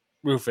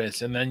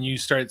Rufus, and then you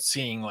start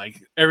seeing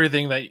like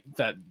everything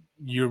that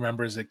you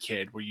remember as a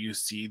kid, where you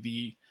see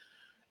the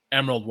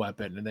Emerald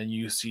weapon, and then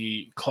you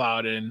see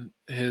Cloud in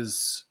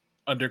his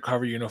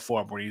undercover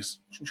uniform where he's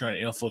trying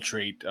to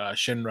infiltrate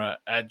Shinra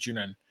at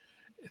Junon.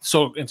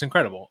 So it's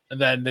incredible.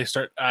 And then they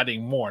start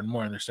adding more and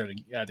more, and they're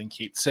starting adding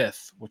Cait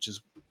Sith, which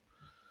is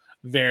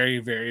very,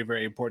 very,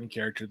 very important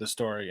character to the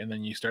story. And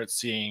then you start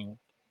seeing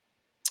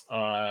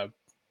I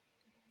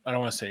don't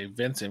want to say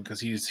Vincent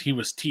because he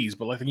was teased,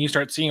 but like then you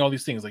start seeing all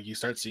these things, like you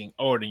start seeing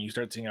Odin, you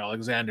start seeing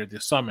Alexander, the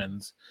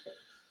summons.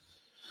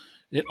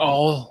 It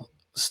all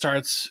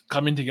starts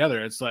coming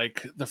together. It's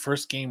like the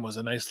first game was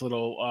a nice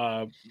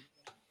little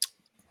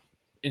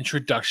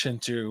introduction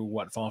to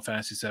what Final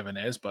Fantasy VII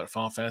is, but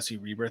Final Fantasy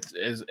Rebirth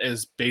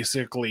is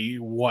basically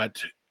what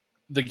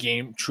the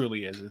game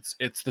truly is.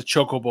 It's the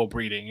chocobo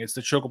breeding, it's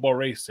the chocobo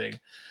racing,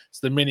 it's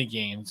the mini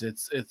games,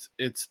 it's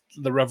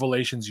the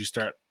revelations you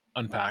start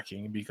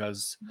unpacking,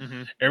 because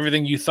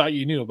everything you thought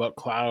you knew about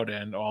Cloud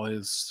and all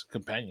his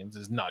companions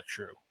is not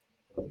true.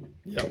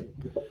 Yep.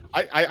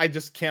 I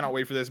just cannot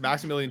wait for this.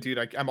 Maximilian,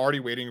 dude, I'm already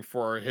waiting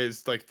for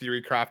his like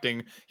theory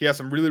crafting. He has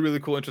some really, really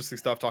cool, interesting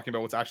stuff talking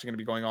about what's actually going to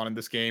be going on in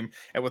this game.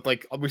 And with,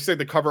 like, we said,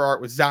 the cover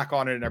art with Zack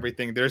on it and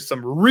everything, there's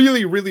some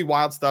really, really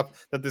wild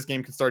stuff that this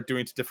game can start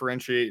doing to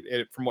differentiate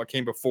it from what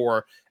came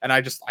before. And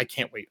I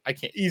can't wait. I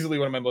can't easily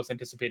one of my most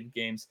anticipated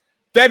games.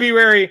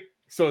 February.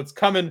 So it's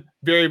coming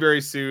very,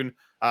 very soon.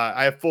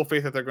 I have full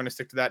faith that they're going to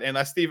stick to that. And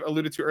as Steve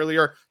alluded to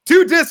earlier,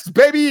 2 discs,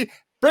 baby.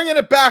 Bringing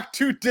it back,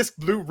 2-disc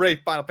Blu-ray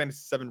Final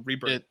Fantasy VII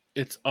Rebirth.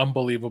 It's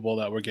unbelievable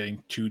that we're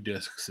getting 2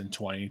 discs in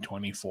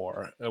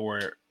 2024.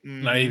 We're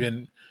not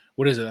even,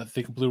 what is it? I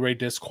think Blu-ray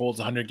disc holds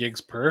 100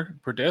 gigs per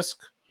disc.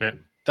 Yeah.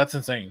 That's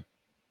insane.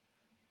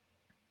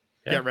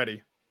 Yeah. Get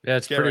ready. Yeah,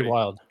 it's pretty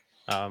wild.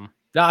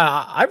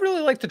 I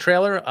really like the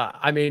trailer.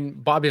 I mean,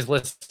 Bobby's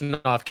listing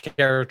off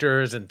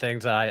characters and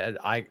things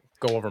that I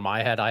go over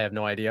my head. I have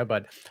no idea,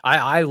 but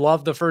I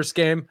love the first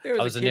game.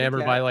 I was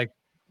enamored by, like,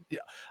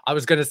 I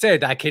was gonna say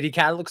that kitty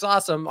cat looks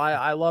awesome.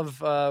 I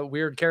love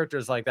weird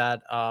characters like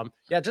that.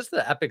 Yeah, just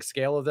the epic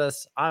scale of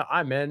this.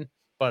 I'm in,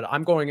 but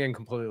I'm going in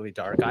completely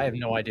dark. I have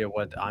no idea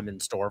what I'm in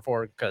store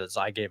for because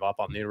I gave up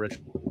on the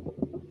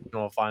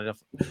original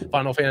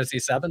Final Fantasy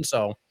VII.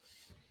 So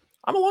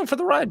I'm along for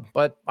the ride,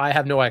 but I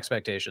have no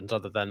expectations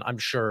other than I'm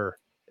sure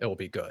it will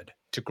be good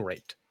to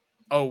great.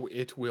 Oh,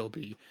 it will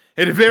be.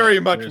 It very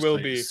much will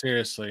be.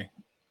 Seriously,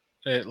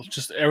 it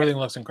just everything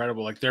looks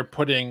incredible. Like they're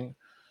putting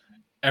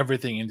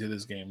everything into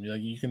this game. Like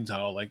you can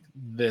tell, like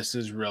this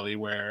is really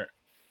where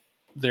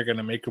they're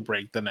gonna make or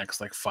break the next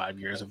like 5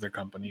 years of their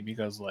company,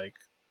 because like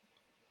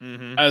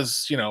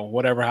as you know,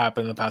 whatever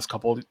happened in the past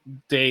couple of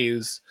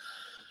days,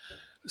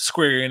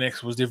 Square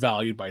Enix was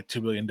devalued by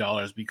 $2 billion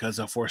because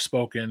of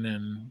Forspoken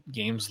and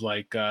games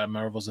like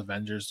Marvel's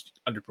Avengers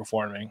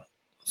underperforming.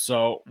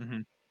 So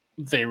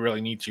they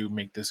really need to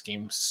make this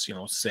game, you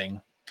know,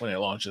 sing when it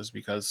launches,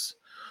 because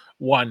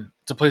one,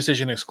 it's a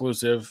PlayStation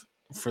exclusive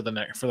for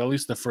at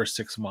least the first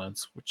 6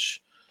 months,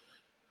 which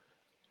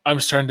I'm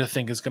starting to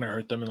think is going to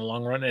hurt them in the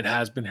long run. It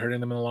has been hurting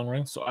them in the long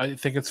run. So I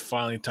think it's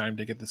finally time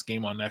to get this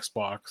game on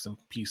Xbox and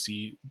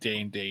PC day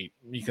and date,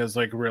 because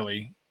like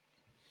really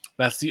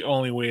that's the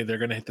only way they're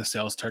going to hit the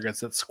sales targets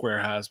that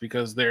Square has,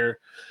 because they're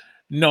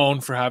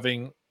known for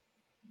having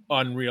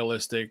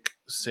unrealistic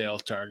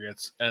sales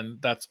targets,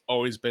 and that's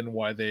always been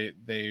why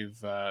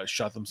they've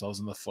shot themselves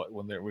in the foot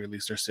when they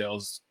release their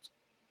sales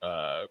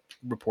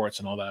reports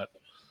and all that.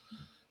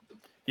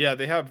 Yeah,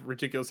 they have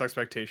ridiculous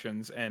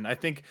expectations, and I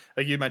think,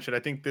 like you mentioned, I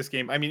think this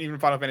game, I mean, even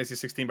Final Fantasy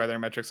 16 by their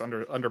metrics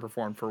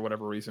underperformed for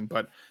whatever reason,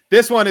 but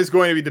this one is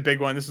going to be the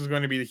big one. This is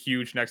going to be the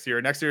huge next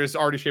year. Next year is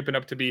already shaping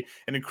up to be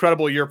an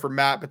incredible year for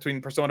Matt,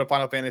 between Persona,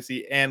 Final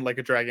Fantasy, and Like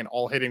a Dragon,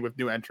 all hitting with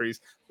new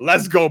entries.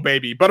 Let's go,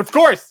 baby! But of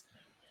course,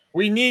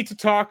 we need to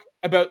talk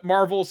about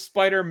Marvel's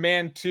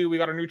Spider-Man 2. We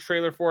got a new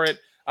trailer for it.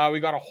 We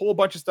got a whole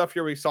bunch of stuff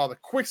here. We saw the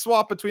quick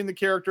swap between the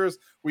characters.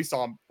 We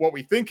saw what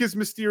we think is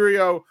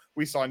Mysterio.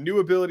 We saw new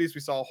abilities.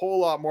 We saw a whole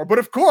lot more. But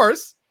of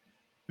course,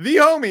 the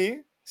homie,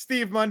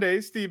 Steve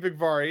Monday, Steve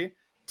Vigvari,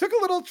 took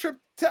a little trip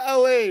to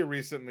LA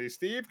recently.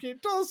 Steve, can you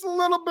tell us a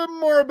little bit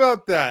more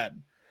about that?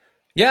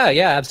 Yeah,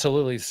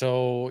 absolutely.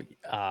 So,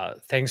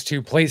 thanks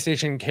to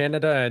PlayStation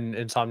Canada and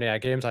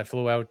Insomniac Games, I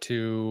flew out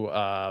to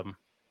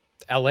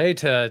LA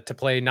to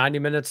play 90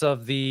 minutes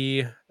of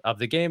the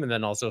game, and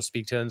then also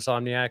speak to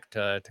Insomniac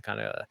to kind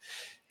of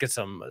get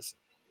some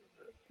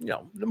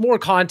more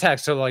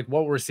context to like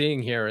what we're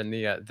seeing here in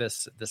the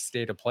this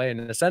state of play.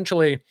 And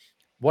essentially,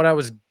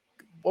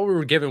 what we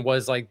were given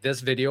was like this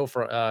video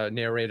for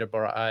narrated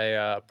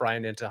by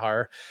Brian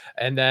Intihar,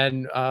 and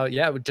then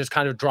it just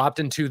kind of dropped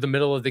into the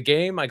middle of the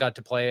game. I got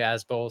to play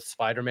as both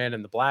Spider-Man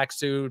in the black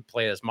suit,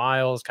 play as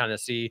Miles, kind of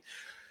see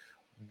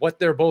what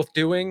they're both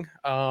doing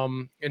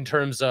in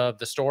terms of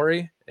the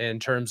story, in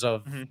terms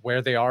of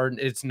where they are.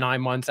 It's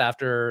 9 months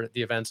after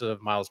the events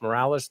of Miles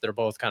Morales. They're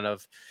both kind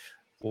of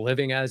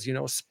living as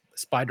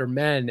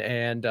Spider-Men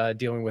and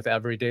dealing with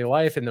everyday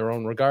life in their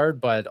own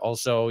regard, but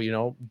also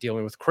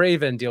dealing with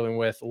Kraven, dealing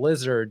with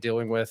Lizard,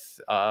 dealing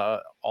with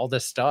all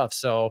this stuff.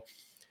 So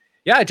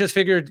yeah, I just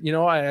figured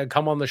I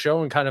come on the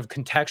show and kind of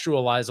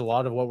contextualize a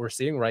lot of what we're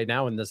seeing right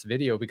now in this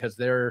video, because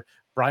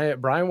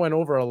Brian went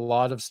over a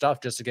lot of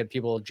stuff just to get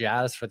people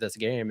jazzed for this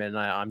game, and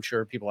I'm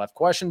sure people have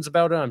questions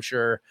about it. I'm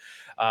sure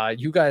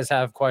you guys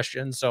have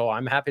questions, so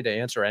I'm happy to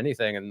answer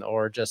anything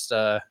or just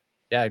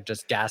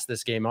just gas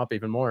this game up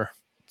even more.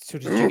 So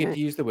did you get to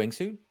use the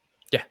wingsuit?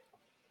 Yeah.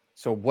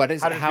 So how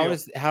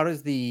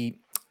does the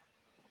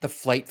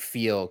flight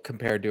feel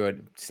compared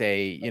to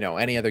say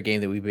any other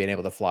game that we've been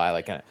able to fly,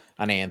 like an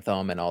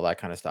Anthem and all that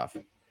kind of stuff?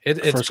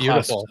 It's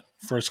beautiful.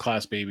 First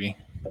class, baby.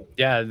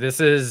 Yeah, this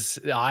is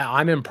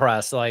I'm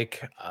impressed.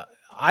 Like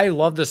I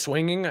love the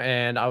swinging,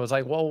 and I was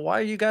like, well, why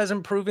are you guys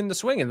improving the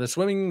swinging? The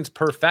swinging is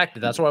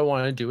perfect. That's what I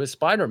want to do as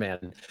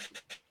Spider-Man.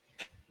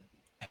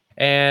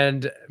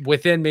 And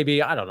within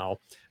maybe, I don't know,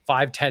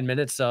 5-10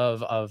 minutes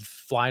of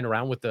flying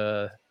around with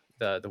the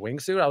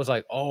wingsuit, I was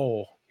like,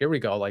 oh, here we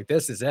go. Like,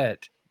 this is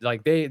it.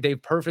 Like they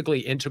perfectly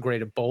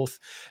integrated both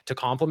to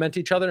complement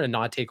each other and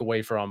not take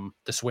away from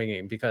the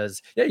swinging,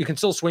 because you can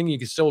still swing, you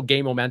can still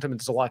gain momentum.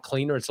 It's a lot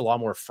cleaner, it's a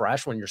lot more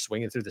fresh when you're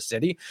swinging through the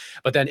city.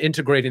 But then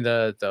integrating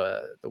the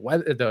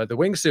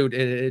wingsuit,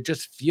 it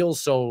just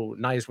feels so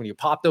nice when you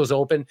pop those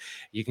open.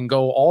 You can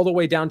go all the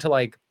way down to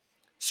like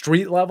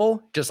street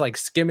level, just like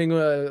skimming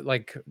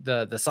like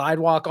the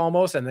sidewalk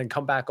almost, and then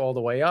come back all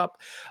the way up.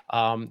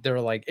 There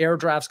are like air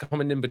drafts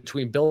coming in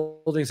between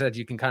buildings that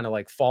you can kind of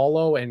like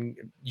follow and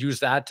use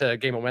that to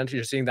gain momentum.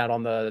 You're seeing that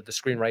on the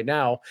screen right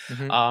now.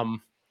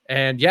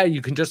 And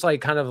you can just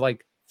like kind of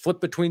like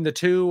flip between the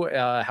two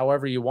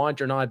however you want.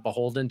 You're not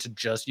beholden to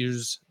just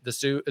use the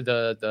suit,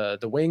 the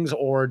wings,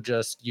 or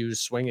just use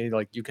swinging.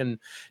 Like you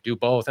can do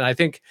both, and I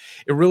think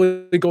it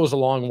really goes a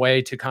long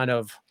way to kind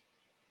of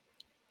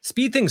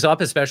speed things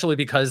up, especially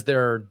because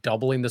they're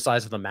doubling the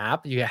size of the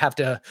map. You have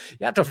to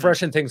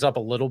freshen things up a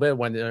little bit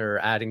when they're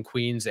adding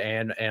Queens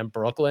and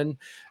Brooklyn.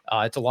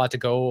 It's a lot to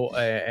go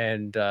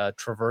and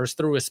traverse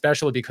through,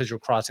 especially because you're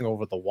crossing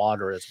over the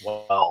water as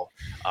well.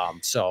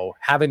 So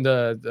having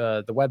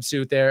the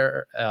websuit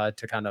there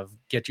to kind of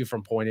get you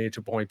from point A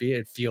to point B,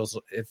 it feels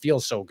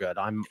so good.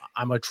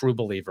 I'm a true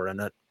believer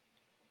in it.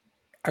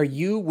 Are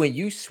you, when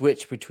you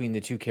switch between the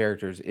two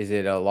characters, is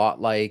it a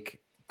lot like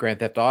Grand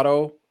Theft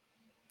Auto?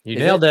 You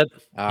nailed it.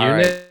 All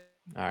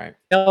right.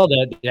 Nailed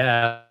it.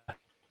 Yeah.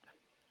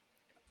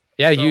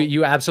 Yeah, so,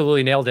 you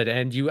absolutely nailed it.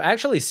 And you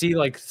actually see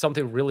like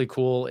something really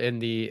cool in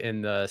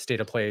the State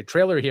of Play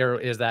trailer here,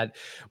 is that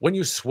when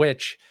you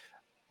switch,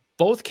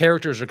 both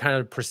characters are kind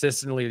of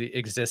persistently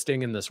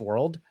existing in this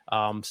world.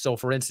 So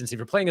for instance, if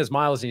you're playing as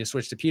Miles and you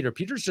switch to Peter,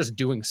 Peter's just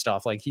doing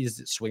stuff like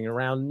he's swinging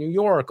around New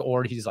York,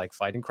 or he's like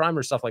fighting crime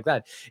or stuff like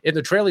that. In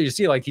the trailer, you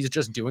see like he's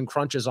just doing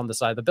crunches on the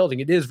side of the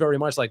building. It is very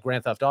much like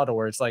Grand Theft Auto,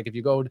 where it's like if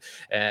you go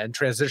and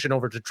transition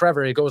over to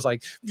Trevor, it goes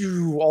like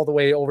all the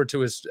way over to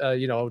his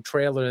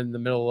trailer in the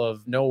middle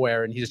of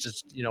nowhere, and he's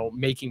just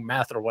making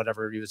meth or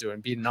whatever he was doing,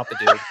 beating up a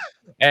dude.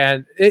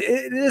 And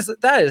it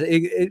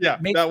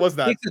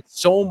makes it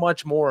so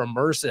much more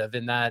immersive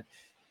in that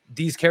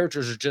these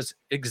characters are just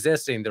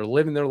existing. They're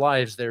living their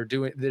lives. They're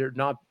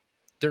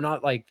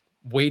not like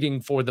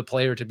waiting for the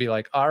player to be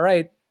like, all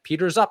right,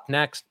 Peter's up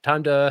next.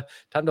 Time to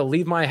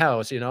leave my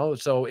house,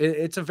 So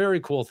it's a very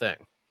cool thing.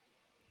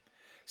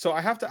 So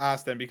I have to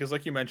ask then, because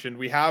like you mentioned,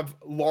 we have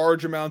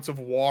large amounts of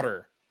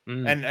water.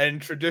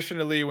 And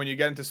traditionally when you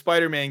get into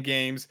Spider-Man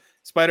games,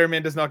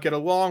 Spider-Man does not get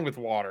along with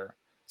water.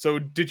 So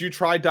did you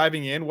try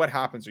diving in? What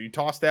happens? Are you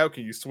tossed out?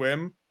 Can you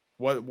swim?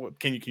 What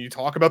can you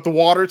talk about the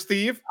water,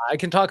 Steve? I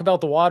can talk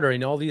about the water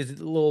and all these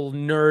little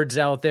nerds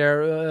out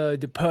there.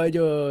 The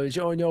puddles,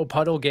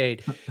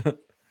 Puddlegate.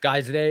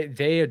 Guys,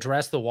 they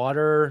address the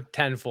water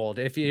tenfold.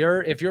 If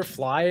you're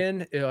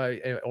flying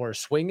or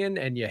swinging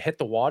and you hit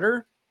the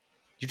water,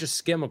 you just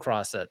skim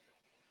across it.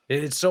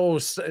 It's so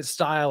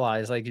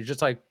stylized. Like you're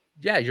just like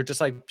yeah, you're just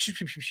like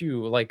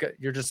like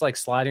you're just like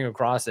sliding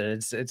across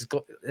it.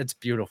 It's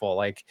beautiful.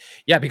 Like,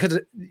 yeah, because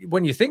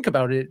when you think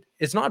about it,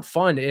 it's not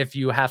fun if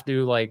you have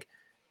to like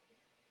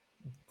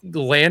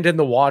land in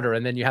the water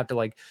and then you have to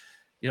like,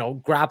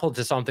 grapple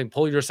to something,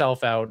 pull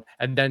yourself out,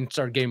 and then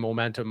start gaining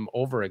momentum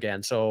over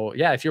again. So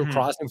yeah, if you're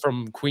crossing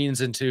from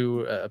Queens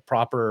into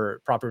proper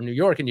New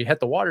York and you hit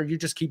the water, you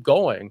just keep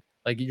going.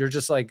 Like you're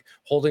just like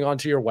holding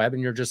onto your web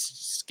and you're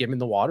just skimming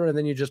the water and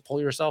then you just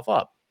pull yourself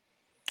up.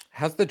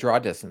 How's the draw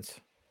distance?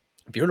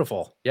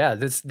 Beautiful. Yeah,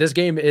 this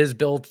game is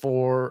built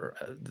for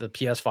the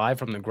PS5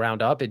 from the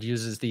ground up. It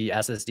uses the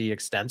SSD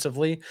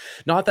extensively.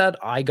 Not that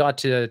I got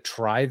to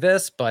try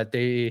this, but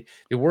they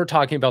were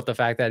talking about the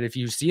fact that if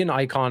you see an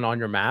icon on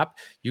your map,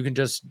 you can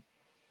just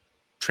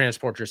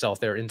transport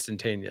yourself there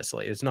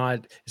instantaneously. It's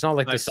not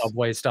like the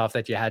subway stuff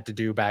that you had to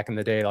do back in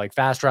the day. Like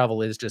fast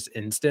travel is just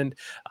instant.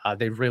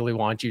 They really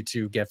want you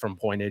to get from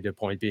point A to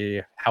point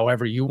B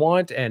however you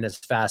want and as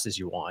fast as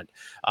you want.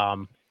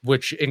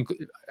 Which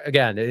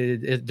again,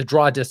 the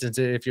draw distance,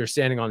 if you're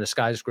standing on a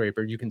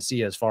skyscraper, you can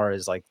see as far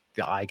as like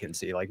the eye can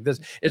see. Like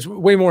this, it's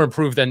way more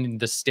improved than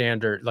the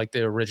standard, like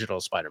the original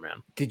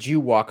Spider-Man. Did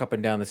you walk up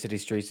and down the city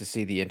streets to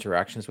see the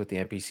interactions with the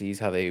NPCs,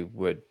 how they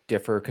would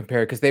differ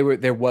compared? Because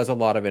there was a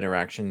lot of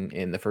interaction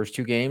in the first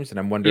two games, and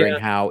I'm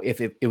wondering how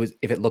if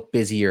it looked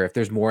busier, if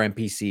there's more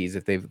NPCs,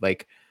 if they've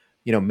like,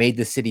 made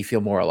the city feel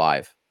more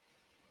alive.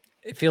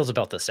 It feels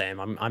about the same.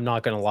 I'm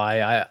not gonna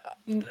lie.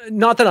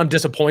 Not that I'm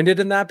disappointed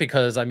in that,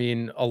 because I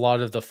mean a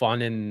lot of the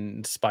fun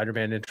in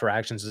Spider-Man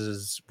interactions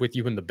is with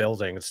you in the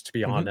buildings, to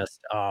be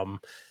honest.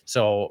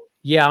 So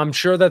yeah, I'm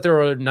sure that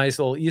there are nice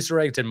little Easter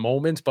eggs and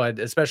moments, but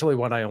especially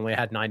when I only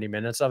had 90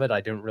 minutes of it, I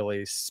didn't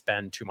really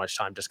spend too much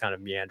time just kind of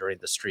meandering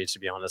the streets. To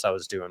be honest, I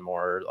was doing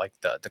more like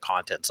the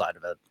content side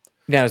of it.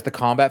 Now, does the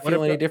combat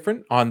feel any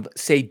different on,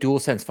 say,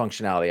 DualSense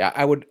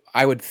functionality?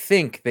 I would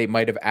think they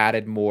might have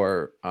added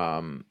more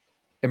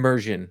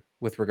immersion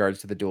with regards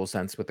to the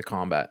DualSense with the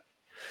combat.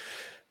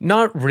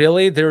 Not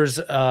really. There's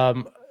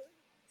the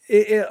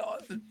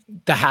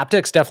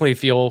haptics definitely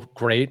feel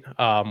great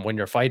when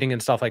you're fighting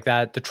and stuff like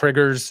that. The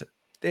triggers,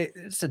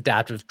 it's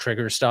adaptive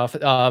trigger stuff.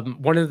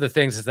 One of the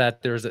things is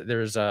that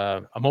there's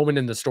a moment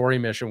in the story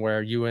mission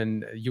where you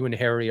and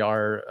Harry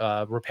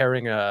are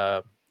repairing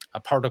a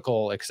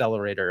particle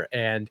accelerator,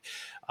 and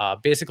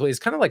basically it's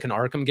kind of like an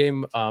Arkham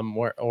game,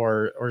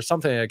 or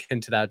something akin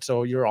to that.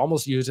 So you're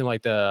almost using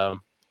like the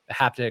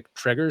haptic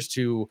triggers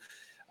to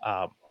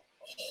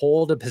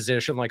hold a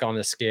position like on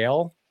a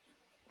scale.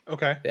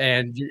 Okay.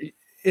 And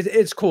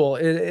it's cool.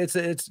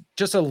 It's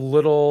just a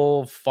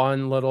little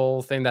fun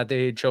little thing that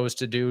they chose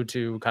to do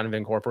to kind of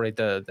incorporate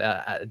the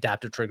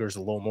adaptive triggers a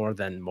little more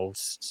than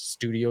most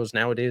studios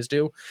nowadays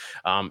do.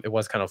 It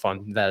was kind of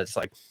fun that it's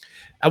like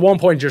at one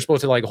point you're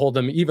supposed to like hold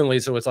them evenly,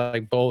 so it's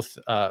like both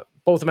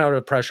amount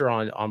of pressure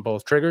on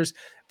both triggers,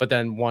 but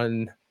then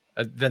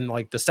then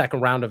like the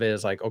second round of it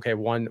is like, okay,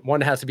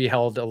 one has to be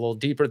held a little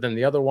deeper than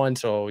the other one,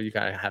 so you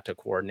kind of have to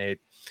coordinate.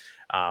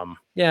 I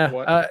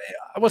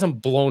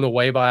wasn't blown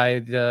away by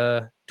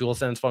the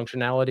DualSense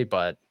functionality,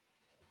 but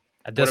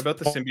what about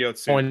the symbiote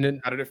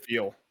suit? How did it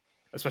feel,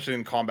 especially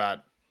in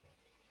combat?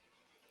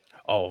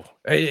 Oh,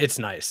 it's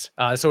nice.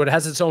 So it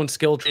has its own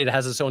skill tree. It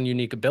has its own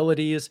unique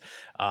abilities.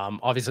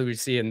 Obviously, we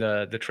see in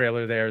the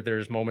trailer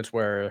there's moments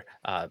where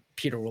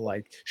Peter will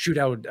like shoot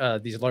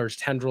out these large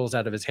tendrils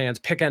out of his hands,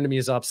 pick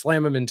enemies up,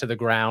 slam them into the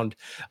ground.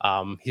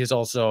 He's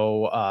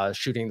also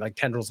shooting like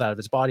tendrils out of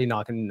his body,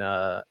 knocking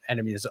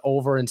enemies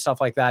over and stuff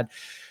like that.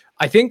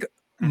 I think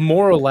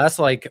more or less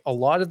like a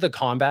lot of the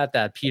combat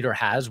that Peter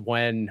has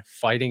when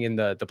fighting in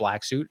the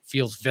black suit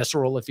feels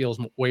visceral. It feels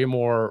way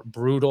more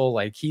brutal.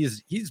 Like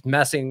he's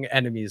messing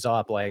enemies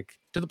up, like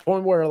to the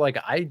point where like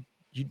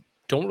you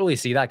don't really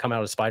see that come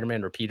out of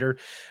Spider-Man or Peter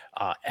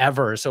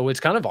ever. So it's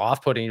kind of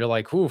off-putting. You're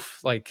like, oof,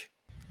 like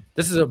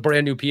this is a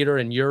brand new Peter,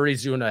 and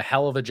Yuri's doing a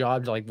hell of a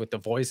job, like with the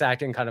voice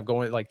acting kind of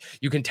going, like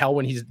you can tell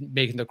when he's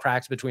making the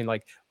cracks between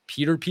like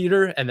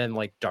Peter and then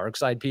like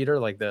Darkseid Peter,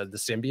 like the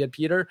symbiote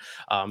Peter.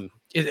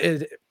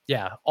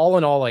 Yeah, all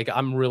in all, like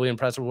I'm really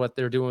impressed with what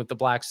they're doing with the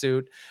black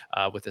suit,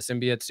 with the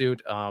symbiote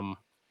suit.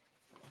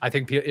 I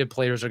think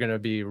players are going to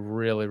be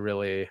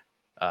really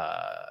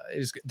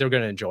they're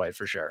going to enjoy it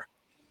for sure.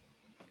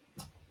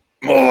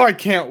 Oh, I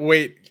can't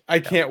wait.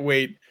 I can't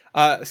wait.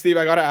 Steve,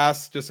 I gotta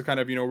ask, just to kind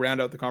of round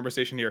out the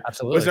conversation here.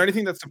 Absolutely. Was there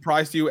anything that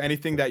surprised you?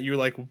 Anything that you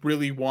like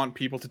really want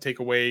people to take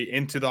away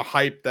into the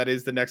hype that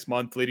is the next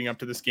month leading up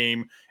to this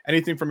game?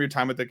 Anything from your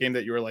time with the game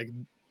that you were like,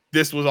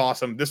 this was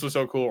awesome, this was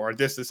so cool, or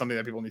this is something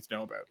that people need to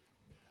know about?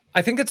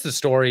 I think it's the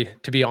story,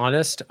 to be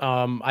honest.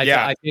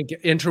 I think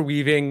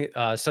interweaving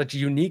such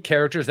unique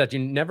characters that you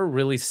never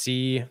really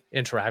see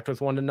interact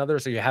with one another.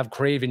 So you have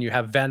Kraven, you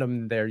have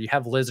Venom there, you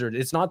have Lizard.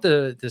 It's not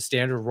the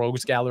standard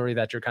rogues gallery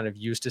that you're kind of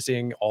used to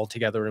seeing all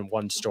together in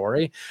one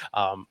story.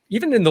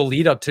 Even in the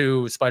lead up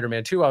to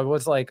Spider-Man 2, I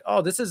was like,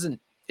 oh, this is an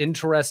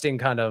interesting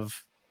kind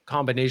of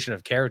combination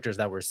of characters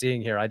that we're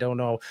seeing here. I don't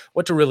know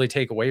what to really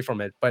take away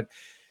from it, but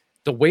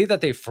the way that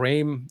they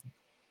frame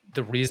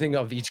the reasoning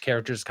of each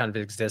character's kind of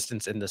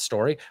existence in the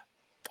story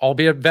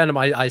albeit Venom,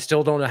 I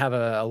still don't have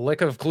a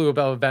lick of clue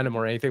about Venom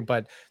or anything,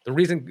 but the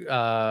reason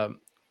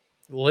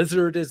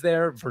Lizard is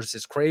there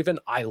versus Kraven,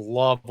 I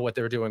love what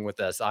they're doing with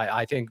this.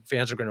 I think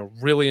fans are going to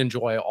really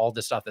enjoy all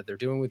the stuff that they're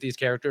doing with these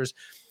characters.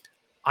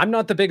 I'm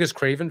not the biggest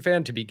Kraven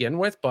fan to begin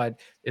with, but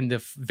in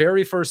the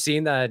very first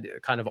scene that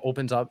kind of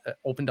opened up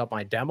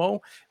my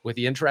demo with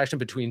the interaction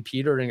between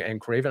Peter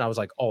and Kraven, I was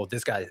like, oh,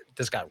 this guy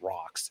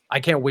rocks. I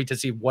can't wait to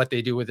see what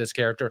they do with this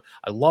character.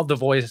 I love the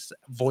voice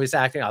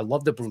acting. I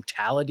love the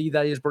brutality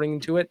that he's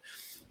bringing to it.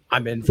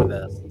 I'm in for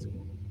this.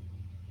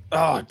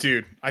 Oh,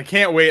 dude, I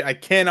can't wait. I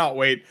cannot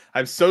wait.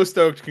 I'm so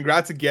stoked.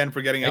 Congrats again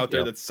for getting out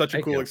there. That's such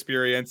a cool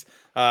experience.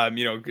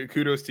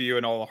 Kudos to you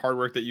and all the hard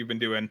work that you've been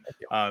doing.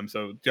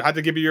 So I had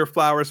to give you your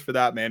flowers for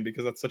that, man,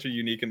 because that's such a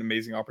unique and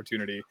amazing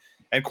opportunity.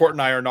 And Court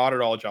and I are not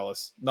at all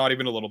jealous. Not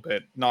even a little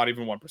bit. Not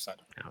even 1%.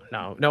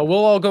 No.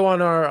 We'll all go on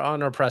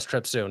our press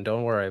trip soon.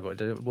 Don't worry.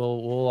 But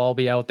we'll all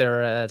be out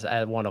there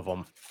at one of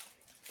them.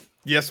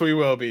 Yes, we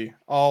will be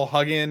all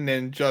hugging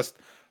and just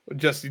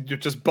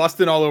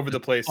busting all over the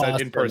place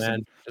in person.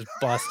 Man. Just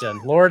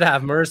busting. Lord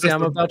have mercy,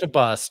 I'm about to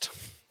bust.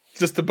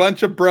 Just a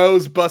bunch of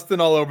bros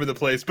busting all over the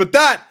place. But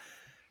that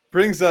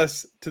brings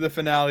us to the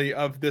finale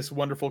of this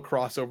wonderful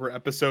crossover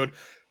episode.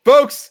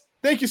 Folks,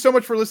 thank you so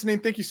much for listening.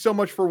 Thank you so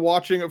much for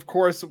watching. Of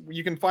course,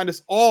 you can find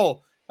us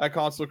all at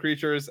Console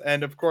Creatures.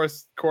 And of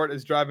course, Court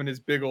is driving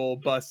his big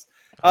old bus.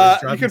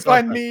 You can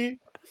find me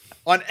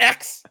on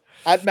X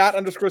at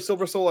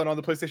Matt_SilverSoul and on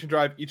the PlayStation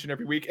Drive each and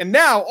every week. And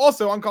now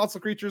also on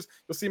Console Creatures,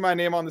 you'll see my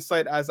name on the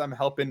site as I'm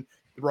helping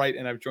right,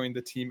 and I've joined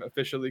the team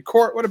officially.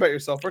 Court, what about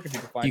yourself? Where can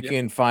people find you? You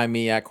can find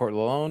me at Court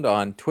Lalonde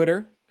on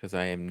Twitter, because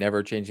I am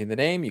never changing the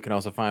name. You can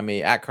also find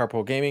me at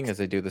Carpool Gaming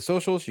as I do the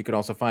socials. You can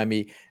also find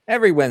me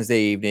every Wednesday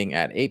evening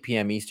at 8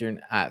 p.m.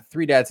 Eastern at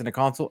 3 Dads and a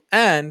Console.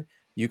 And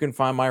you can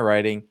find my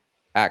writing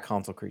at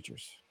Console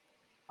Creatures.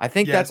 I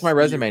think that's my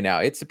resume now.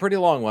 It's a pretty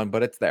long one,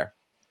 but it's there.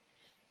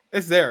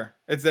 It's there.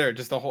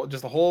 Just a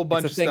whole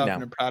bunch of stuff,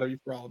 and I'm proud of you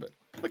for all of it.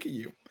 Look at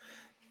you.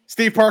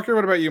 Steve Parker,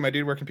 what about you, my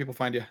dude? Where can people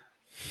find you?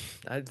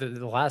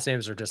 The last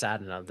names are just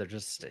adding up. They're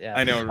just, yeah.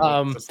 I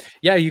know.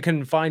 Yeah, you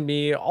can find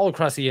me all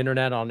across the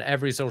internet on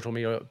every social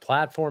media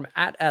platform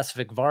at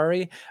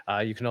SVicVary.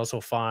 You can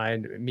also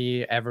find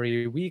me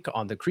every week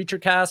on the Creature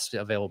Cast,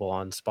 available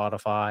on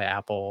Spotify,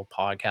 Apple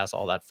Podcasts,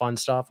 all that fun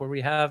stuff, where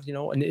we have,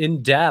 an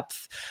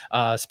in-depth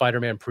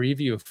Spider-Man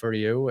preview for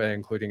you,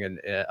 including an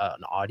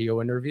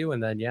audio interview.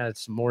 And then,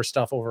 it's more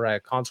stuff over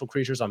at Console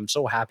Creatures. I'm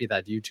so happy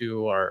that you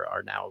two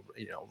are now,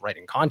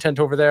 writing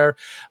content over there.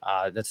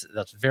 That's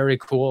very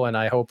cool, and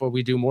I hope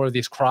we do more of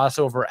these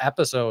crossover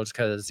episodes,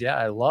 because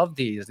I love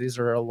these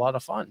are a lot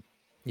of fun.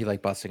 You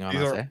like busting on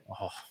us, eh?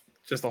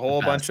 Just a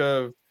whole bunch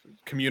of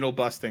communal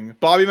busting.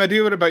 Bobby, my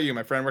dude, what about you,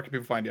 my friend? Where can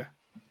people find you?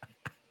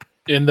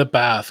 In the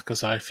bath,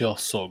 because I feel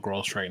so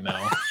gross right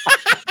now.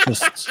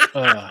 Just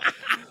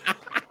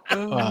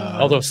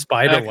all those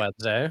spider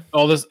webs, eh?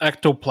 All this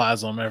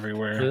ectoplasm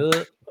everywhere.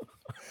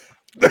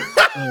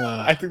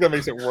 I think that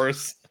makes it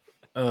worse.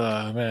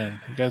 Man,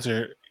 you guys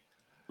are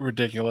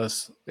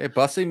ridiculous. Hey,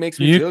 busting makes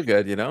me feel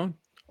good,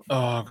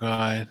 Oh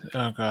god,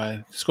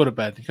 just go to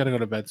bed. You gotta go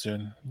to bed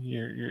soon.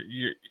 You're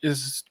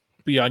it's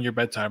beyond your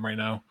bedtime right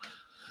now.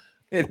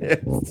 It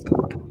is.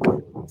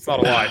 It's not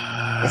a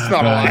lie. It's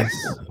not a lie.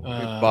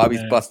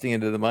 Bobby's busting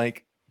into the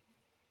mic.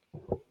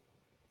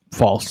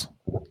 False.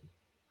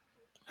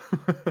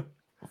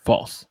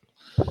 False.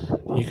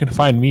 You can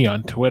find me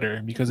on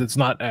Twitter, because it's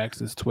not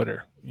X, it's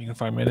Twitter. You can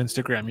find me on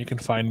Instagram. You can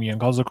find me on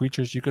Console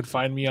Creatures. You can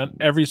find me on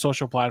every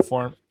social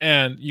platform,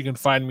 and you can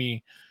find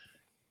me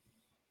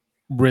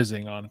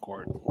rizzing on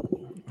Court.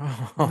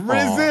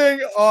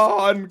 Rizzing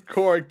on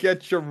Court.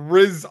 Get your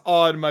Riz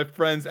on, my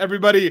friends.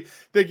 Everybody,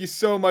 thank you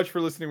so much for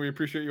listening. We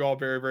appreciate you all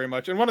very, very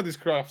much. And one of these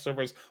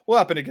crossovers will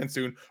happen again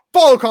soon.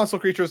 Follow Console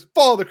Creatures.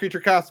 Follow the Creature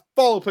Cast.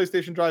 Follow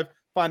PlayStation Drive.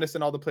 Find us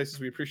in all the places.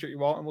 We appreciate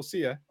you all, and we'll see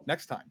you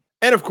next time.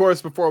 And of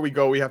course, before we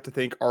go, we have to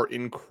thank our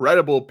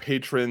incredible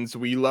patrons.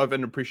 We love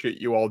and appreciate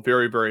you all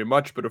very, very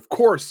much. But of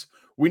course,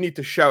 we need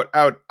to shout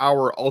out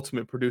our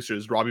ultimate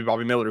producers,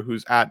 Bobby Miller,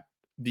 who's at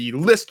the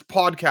List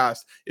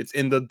Podcast. It's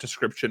in the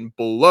description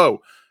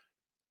below.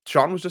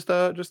 Sean was just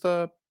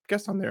a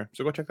guest on there,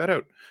 so go check that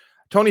out.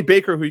 Tony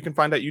Baker, who you can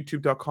find at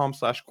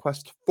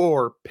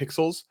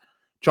youtube.com/quest4pixels.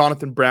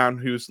 Jonathan Brown,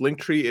 whose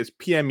link tree is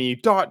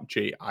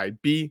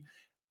pme.jib.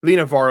 Lee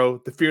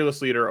Navarro, the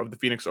fearless leader of the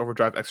Phoenix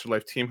Overdrive Extra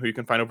Life team, who you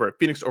can find over at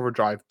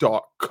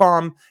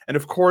phoenixoverdrive.com. And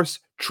of course,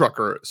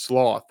 Trucker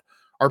Sloth.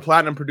 Our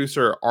platinum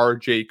producer,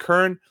 RJ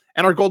Kern.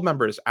 And our gold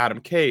members,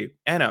 Adam K,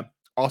 Anna,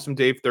 Awesome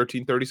Dave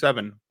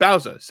 1337,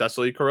 Bowza,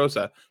 Cecily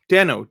Carosa,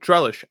 Dano,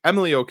 Drellish,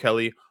 Emily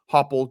O'Kelly,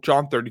 Hopple,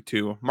 John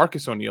 32,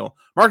 Marcus O'Neill,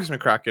 Marcus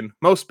McCracken,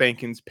 Mo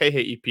Spankins,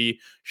 Peihe EP,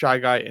 Shy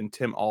Guy, and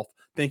Tim Alf.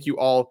 Thank you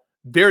all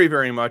very,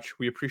 very much.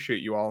 We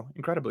appreciate you all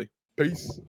incredibly. Peace.